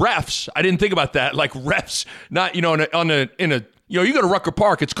with refs. I didn't think about that. Like, refs, not, you go to Rucker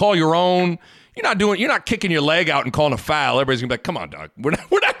Park, it's call your own. You're not kicking your leg out and calling a foul. Everybody's gonna be like, come on, dog. We're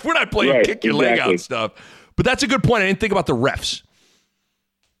not playing kick your leg out stuff. But that's a good point. I didn't think about the refs.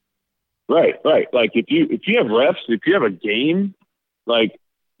 Right. Like, if you have refs, if you have a game, like,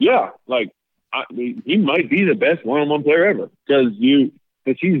 yeah, like, he might be the best one-on-one player ever because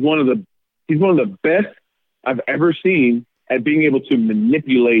he's one of the best I've ever seen at being able to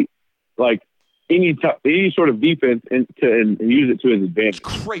manipulate like any sort of defense and use it to his advantage.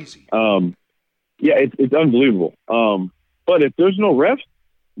 It's crazy. Yeah, it's unbelievable. But if there's no refs,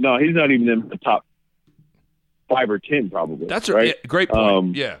 no, he's not even in the top 5 or 10 probably. That's right. Great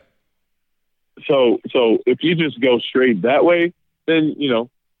point. Yeah. So if you just go straight that way, then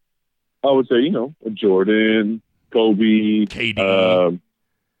I would say a Jordan, Kobe, KD.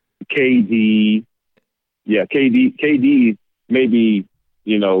 Yeah, KD maybe,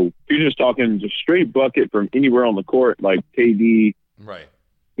 if you're just talking just straight bucket from anywhere on the court, like KD, right?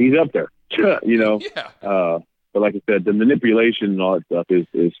 He's up there, Yeah. But like I said, the manipulation and all that stuff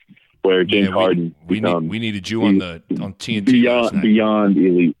is where James Harden becomes. We needed you on TNT beyond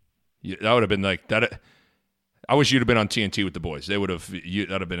elite. Yeah, that would have been like that. I wish you'd have been on TNT with the boys. They would have.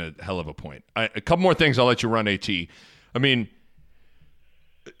 That'd have been a hell of a point. A couple more things. I'll let you run. At. I mean,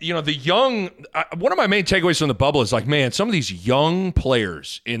 the young. One of my main takeaways from the bubble is like, man, some of these young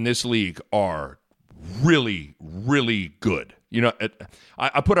players in this league are really, really good.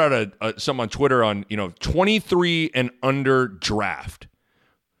 I put out something on Twitter on 23 and under draft,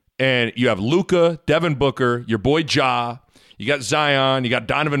 and you have Luka, Devin Booker, your boy Ja. You got Zion. You got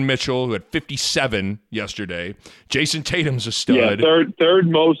Donovan Mitchell, who had 57 yesterday. Jason Tatum's a stud. Yeah, third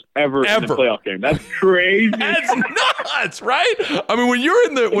most ever in the playoff game. That's crazy. That's nuts, right? I mean, when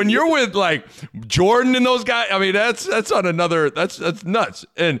you're with like Jordan and those guys, I mean, that's on another. That's nuts.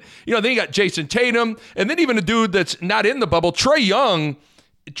 And then you got Jason Tatum, and then even a dude that's not in the bubble, Trae Young.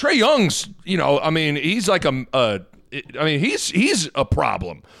 Trae Young's, I mean, he's like he's a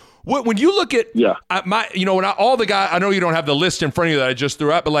problem. When you look at all the guys, I know you don't have the list in front of you that I just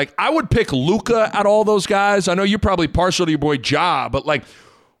threw out, but like I would pick Luka out of all those guys. I know you're probably partial to your boy Ja, but like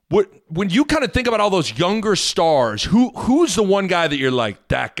when you kind of think about all those younger stars, who's the one guy that you're like,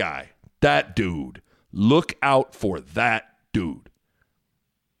 that guy, that dude, look out for that dude?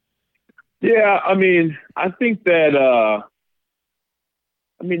 Yeah, I mean, I think that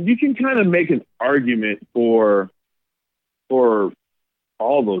you can kind of make an argument for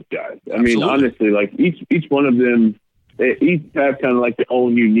all those guys. I mean, honestly, like each one of them, they each have kind of like their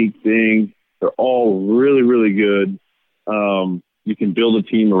own unique thing. They're all really, really good. You can build a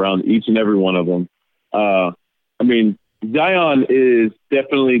team around each and every one of them. I mean, Zion is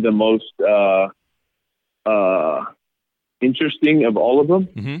definitely the most interesting of all of them.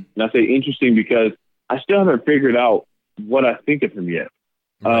 Mm-hmm. And I say interesting because I still haven't figured out what I think of him yet.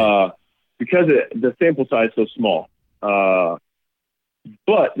 Right. Because the sample size is so small.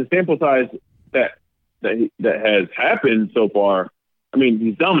 But the sample size that has happened so far, I mean,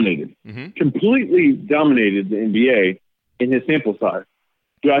 he's dominated, completely dominated the NBA in his sample size.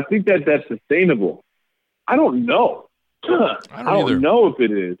 Do I think that that's sustainable? I don't know. I don't know if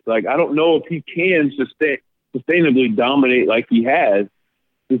it is. Like, I don't know if he can sustainably dominate like he has.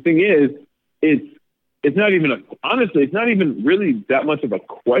 The thing is, it's not even honestly, it's not even really that much of a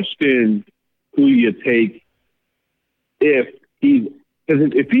question who you take if he's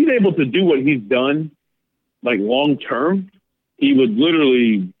able to do what he's done, like long term, he would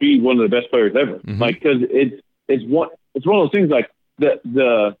literally be one of the best players ever. Mm-hmm. Like, because it's one of those things. Like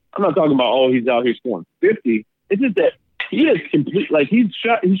I'm not talking about he's out here scoring 50. It's just that he is complete. Like he's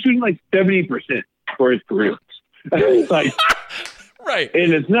shooting like 70% for his career. Like right,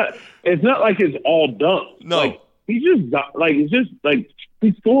 and it's not like it's all done. No, like he's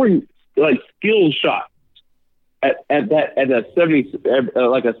he's scoring like skill shots. At a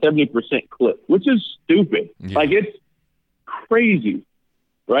 70% clip, which is stupid. Yeah. Like it's crazy,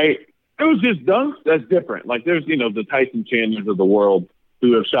 right? It was just dunks. That's different. Like there's the Tyson Chandlers of the world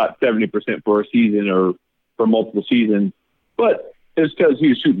who have shot 70% for a season or for multiple seasons, but it's because he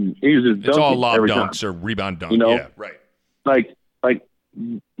was just dunking. It's all lob dunks time. Or rebound dunks. Yeah, right. Like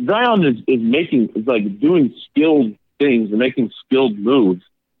Zion is like doing skilled things and making skilled moves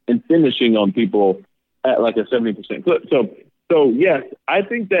and finishing on people at like a 70% clip. So So yes, I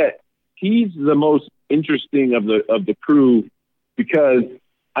think that he's the most interesting of the crew because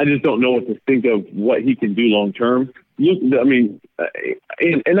I just don't know what to think of what he can do long term. I mean,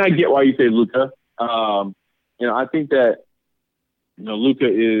 and I get why you say Luka. I think that Luka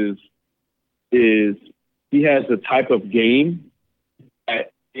is he has the type of game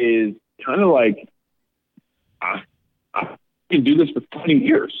that is kind of like I can do this for 20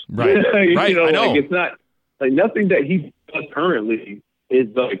 years. Right. Right. I know. Like it's not like nothing that he does currently is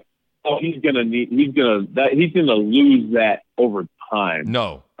like, oh, he's gonna lose that over time.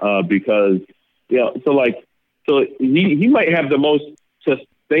 No. Because so he might have the most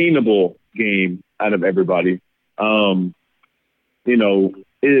sustainable game out of everybody.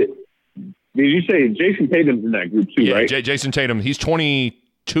 Did you say Jason Tatum's in that group too, right? Yeah, Jason Tatum. He's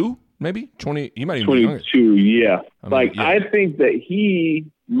 22, maybe 20. He might even 22. Yeah. I think that he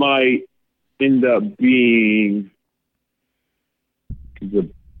might end up being the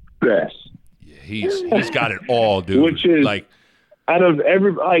best. Yeah, he's got it all, dude. Which is like out of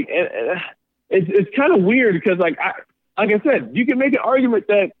every it's kind of weird because like I said, you can make an argument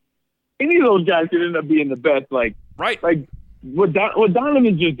that any of those guys could end up being the best. Like right. Like what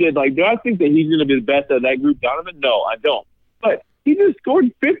Donovan just did. Like, do I think that he's going to be the best of that group, Donovan? No, I don't. But he just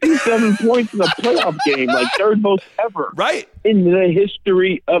scored 57 points in a playoff game, like third most ever, right, in the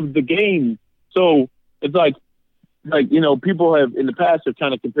history of the game. So it's like people have in the past have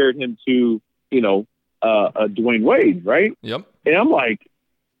kind of compared him to Dwayne Wade, right? Yep. And I'm like,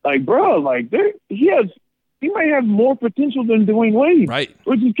 bro, like he might have more potential than Dwayne Wade, right?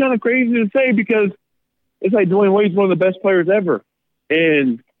 Which is kind of crazy to say because it's like Dwayne Wade's one of the best players ever,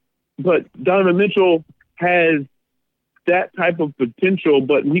 but Donovan Mitchell has that type of potential,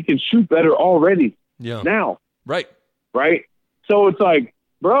 but he can shoot better already. Yeah. Now, right. So it's like,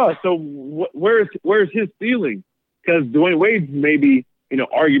 bro, so where's his ceiling? Because Dwayne Wade's maybe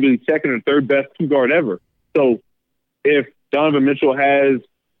arguably second or third best two guard ever. So if Donovan Mitchell has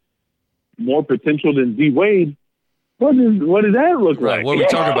more potential than D Wade, what does that look like? What are we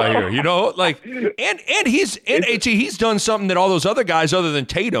talking about here? And he's done something that all those other guys, other than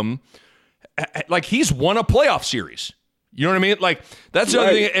Tatum, like he's won a playoff series. You know what I mean? Like that's the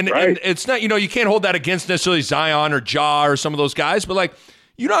other thing. And it's not, you can't hold that against necessarily Zion or Ja or some of those guys, but like,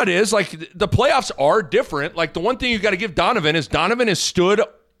 it is like the playoffs are different. Like the one thing you got to give Donovan has stood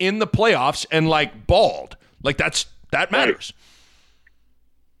in the playoffs and like balled. Like that matters.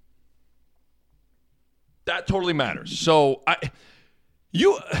 That totally matters. So I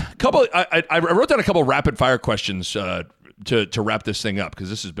wrote down a couple of rapid fire questions to wrap this thing up because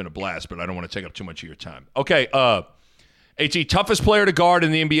this has been a blast, but I don't want to take up too much of your time. Okay, AT, toughest player to guard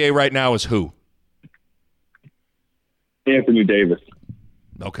in the NBA right now is who? Anthony Davis.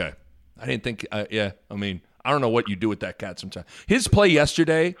 Okay, I didn't think. I mean, I don't know what you do with that cat sometimes. His play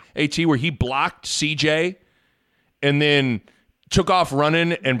yesterday, AT, where he blocked CJ and then took off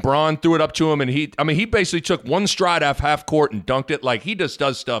running, and Braun threw it up to him, and he basically took one stride off half court and dunked it. Like, he just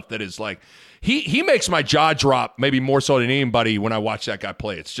does stuff that is like, he makes my jaw drop maybe more so than anybody when I watch that guy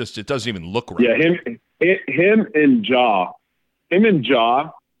play. It's just, it doesn't even look right. Yeah, him and Ja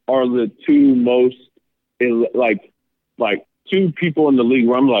are the two most, like two people in the league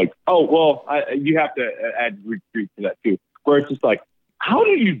where I'm like, oh, well, you have to add retreat to that too, where it's just like, how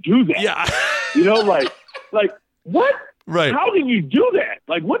do you do that? Yeah. Like what? Right. How did you do that?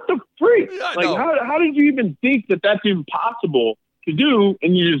 Like, what the freak? Yeah, like, how did you even think that that's impossible to do,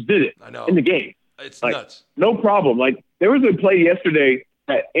 and you just did it in the game? It's like, nuts. No problem. Like, there was a play yesterday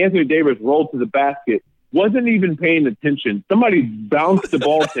that Anthony Davis rolled to the basket, wasn't even paying attention. Somebody bounced the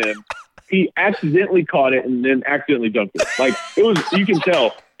ball to him. He accidentally caught it and then accidentally dunked it. Like, it was, you can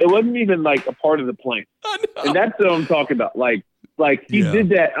tell. It wasn't even, like, a part of the plan. And that's what I'm talking about. Like he did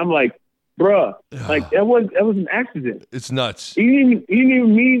that. I'm like, bruh, like that was an accident. It's nuts. He didn't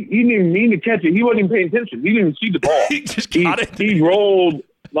even mean to catch it. He wasn't even paying attention. He didn't even see the ball. He just got it. He rolled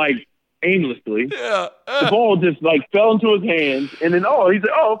like aimlessly. Yeah. The ball just like fell into his hands, and then he's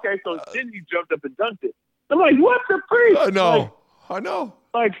like, okay. So then he jumped up and dunked it. I'm like, what the freak? I know.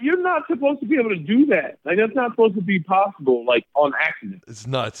 Like, you're not supposed to be able to do that. Like, that's not supposed to be possible. Like, on accident. It's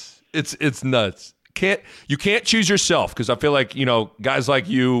nuts. It's nuts. You can't choose yourself, because I feel like, guys like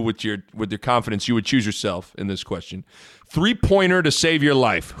you with your confidence, you would choose yourself in this question. 3-pointer to save your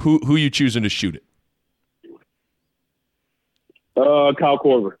life. Who you choosing to shoot it? Kyle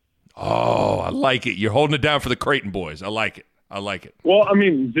Korver. Oh, I like it. You're holding it down for the Creighton boys. I like it. Well, I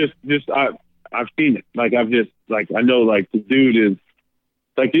mean, just I've seen it. Like, I know, like, the dude is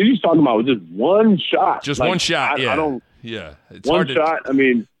like, you're just talking about just one shot. Just like, one shot. I don't. Yeah. It's one hard shot. I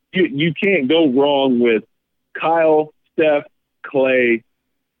mean, you can't go wrong with Kyle, Steph, Clay,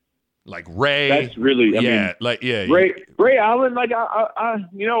 like Ray. That's really, I mean, Ray Allen. Like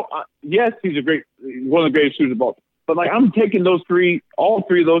yes, he's one of the greatest shooters of all. But like, I'm taking all three of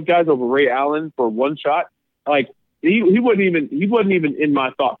those guys over Ray Allen for one shot. Like he wasn't even in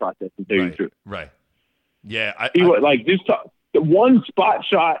my thought process, to tell you the truth. Right. Yeah. He was like the one spot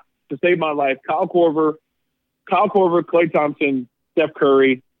shot to save my life. Kyle Korver, Klay Thompson, Steph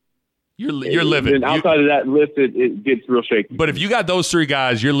Curry. You're living. And outside of that list, it gets real shaky. But if you got those three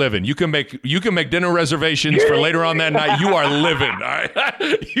guys, you're living. You can make dinner reservations for later on that night. You are living. All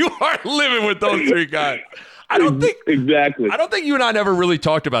right, you are living with those three guys. I don't think you and I never really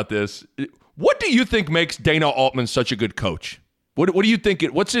talked about this. What do you think makes Dana Altman such a good coach? What do you think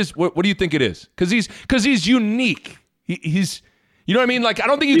what do you think it is? Because he's unique. He's you know what I mean? Like, I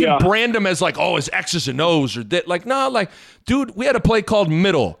don't think you can brand him as like, oh, his X's and O's or that. Like, no, like, dude, we had a play called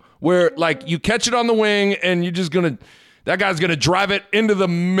middle where like you catch it on the wing and you're just that guy's gonna drive it into the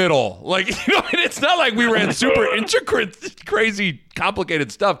middle. Like, you know, it's not like we ran super intricate, crazy,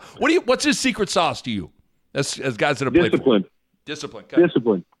 complicated stuff. What's his secret sauce to you? As guys that have played Discipline. Okay.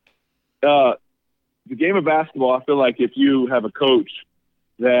 Discipline. The game of basketball, I feel like if you have a coach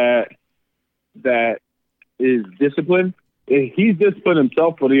that is disciplined, he's disciplined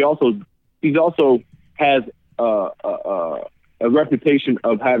himself, but he also has a reputation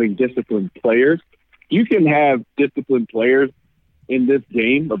of having disciplined players. You can have disciplined players in this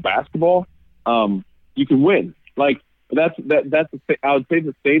game of basketball. You can win. Like I would say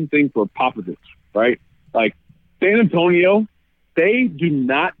the same thing for Popovich, right? Like San Antonio, they do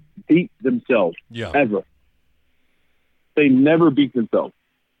not beat themselves ever. They never beat themselves.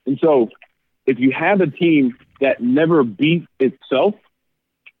 And so if you have a team that never beats itself,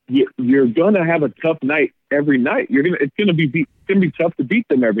 you're going to have a tough night every night. It's going to be tough to beat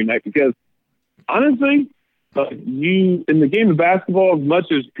them every night because honestly, in the game of basketball, as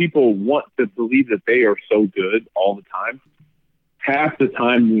much as people want to believe that they are so good all the time, half the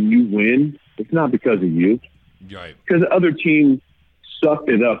time when you win, it's not because of you. Right. Because the other team sucked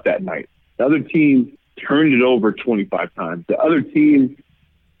it up that night. The other team turned it over 25 times. The other team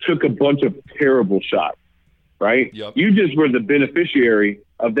took a bunch of terrible shots, right? Yep. You just were the beneficiary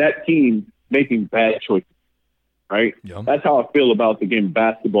of that team making bad choices, right? Yep. That's how I feel about the game of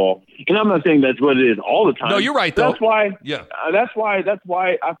basketball. And I'm not saying that's what it is all the time. No, you're right, though. That's why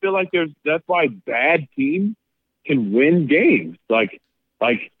I feel like that's why bad teams can win games. Like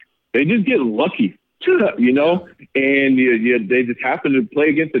they just get lucky. You know, and they just happen to play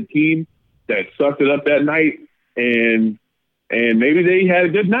against a team that sucked it up that night, and maybe they had a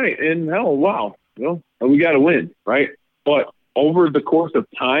good night, and we got to win, right? But over the course of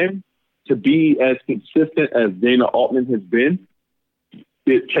time, to be as consistent as Dana Altman has been,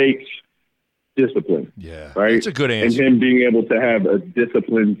 it takes discipline. Yeah, right. That's a good answer. And him being able to have a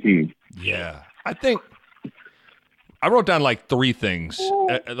disciplined team. Yeah, I think. I wrote down like three things.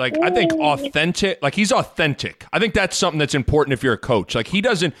 I think authentic. Like he's authentic. I think that's something that's important if you're a coach. Like he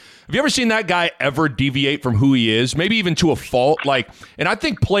doesn't. Have you ever seen that guy ever deviate from who he is? Maybe even to a fault. Like, and I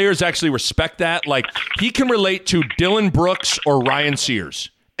think players actually respect that. Like he can relate to Dylan Brooks or Ryan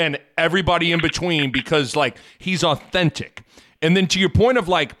Sears and everybody in between because like he's authentic. And then to your point of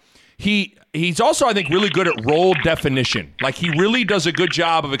like he's also, I think, really good at role definition. Like he really does a good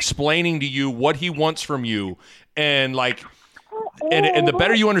job of explaining to you what he wants from you. And like, and the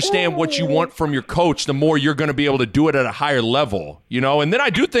better you understand what you want from your coach, the more you're going to be able to do it at a higher level, you know? And then I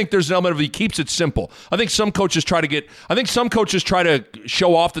do think there's an element of he keeps it simple. I think some coaches try to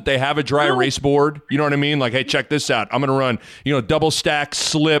show off that they have a dry erase board. You know what I mean? Like, hey, check this out. I'm going to run, double stack,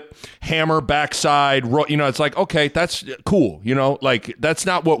 slip, hammer, backside. It's like, okay, that's cool. Like that's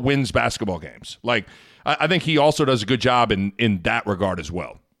not what wins basketball games. Like, I think he also does a good job in that regard as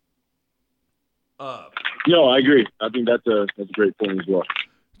well. No, I agree. I think that's a great point as well.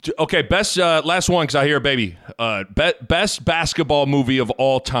 Okay, best last one because I hear baby. Best basketball movie of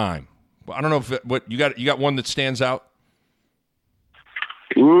all time. I don't know what you got. You got one that stands out.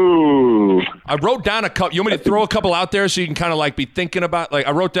 Ooh, I wrote down a couple. You want me to throw a couple out there so you can kind of like be thinking about? Like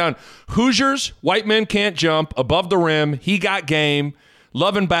I wrote down Hoosiers, White Men Can't Jump, Above the Rim, He Got Game,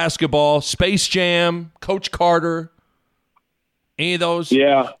 Love and Basketball, Space Jam, Coach Carter. Any of those?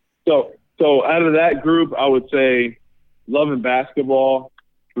 Yeah. So out of that group, I would say Love and Basketball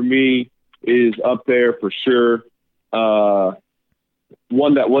for me is up there for sure. One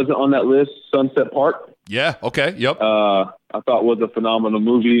that wasn't on that list, Sunset Park. Yeah. Okay. Yep. I thought was a phenomenal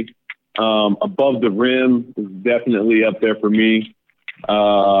movie. Above the Rim is definitely up there for me.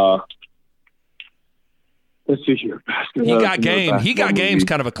 Let's see here. He Got Game. He Got Game's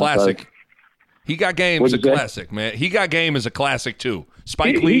kind of a classic. He Got Game is a classic, man. He Got Game is a classic too.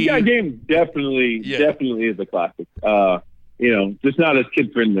 Spike Lee. He Got Game definitely is a classic. Just not as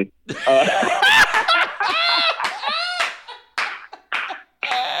kid friendly.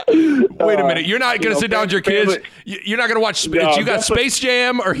 Wait a minute. You're not going to sit down with your kids? You're not going to watch you got Space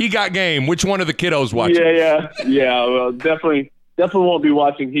Jam or He Got Game? Which one of the kiddos watching? Yeah. Well, definitely won't be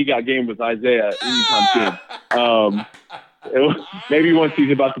watching He Got Game with Isaiah anytime soon. Maybe once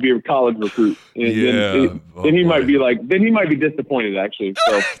he's about to be a college recruit. Then he might be disappointed, actually.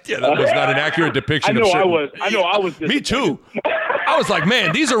 So, that was not an accurate depiction of shit. I know I was Me too. I was like,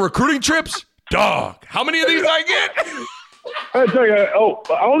 man, these are recruiting trips? Dog. How many of these I get? I tell you,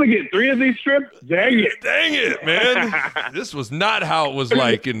 I only get 3 of these trips? Dang it, man. This was not how it was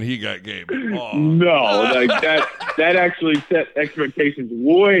like in He Got Game. Oh. No, that actually set expectations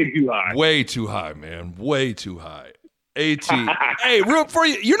way too high. Way too high, man. Way too high. AT. Hey, real for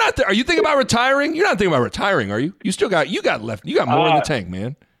you. You're not there. Are you thinking about retiring? You're not thinking about retiring, are you? You got left. You got more in the tank,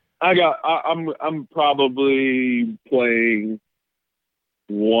 man. I'm probably playing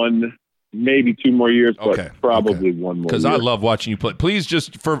 1, maybe 2 more years, but probably 1 more. Because I love watching you play. Please,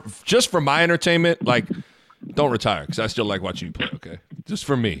 just for my entertainment, like, don't retire, because I still like watching you play. Okay, just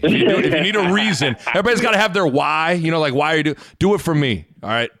for me. If you need a reason, everybody's got to have their why. Like, why are you do it for me? All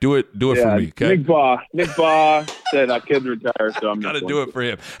right, do it for me. Okay. Nick Baugh said I couldn't retire, so I'm got to do it for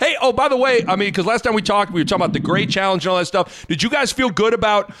him. Hey, by the way, because last time we talked, we were talking about the Great Challenge and all that stuff. Did you guys feel good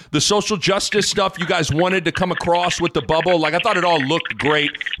about the social justice stuff you guys wanted to come across with the bubble? Like, I thought it all looked great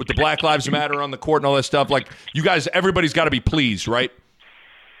with the Black Lives Matter on the court and all that stuff. Like, you guys, everybody's got to be pleased, right?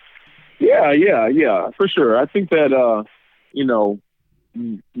 Yeah, for sure. I think that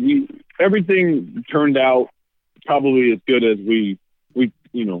everything turned out probably as good as we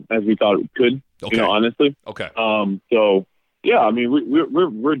thought it could. Okay. Honestly. Okay. So yeah,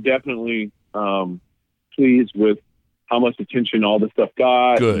 we're definitely pleased with how much attention all this stuff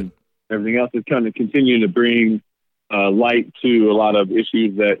got. Good. And everything else is kind of continuing to bring light to a lot of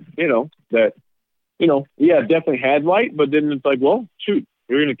issues that definitely had light, but then it's like, well, shoot,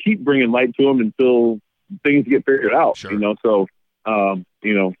 we're going to keep bringing light to them until things get figured out. Sure. So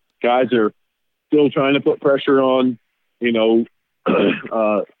guys are still trying to put pressure on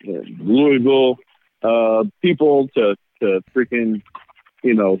Louisville people to freaking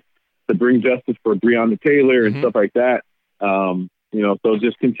to bring justice for Breonna Taylor and stuff like that. So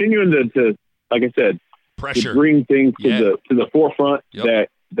just continuing to like I said, pressure, to bring things to the forefront. Yep.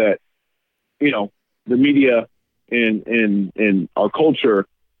 that the media and our culture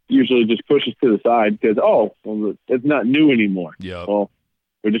usually just pushes to the side because it's not new anymore. Yeah. Well,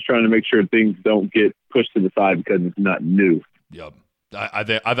 we're just trying to make sure things don't get pushed to the side because it's not new. Yep. I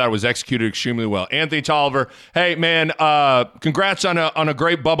thought it was executed extremely well. Anthony Tolliver, hey man, congrats on a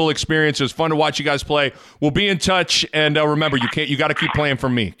great bubble experience. It was fun to watch you guys play. We'll be in touch, and remember, you got to keep playing for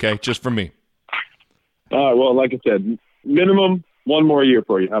me, okay? Just for me. All right. Well, like I said, minimum 1 more year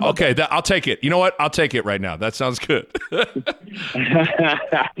for you. How about that? I'll take it. You know what? I'll take it right now. That sounds good. All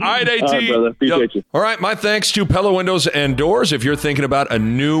right, AT. All right, brother. Appreciate you. All right, my thanks to Pella Windows and Doors. If you're thinking about a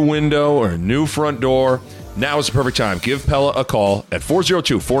new window or a new front door, now is the perfect time. Give Pella a call at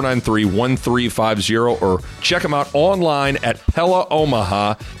 402-493-1350 or check them out online at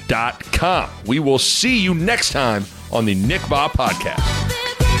PellaOmaha.com. We will see you next time on the Nick Baugh Podcast.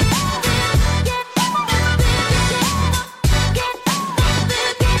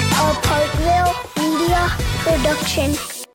 Parkville Media Production.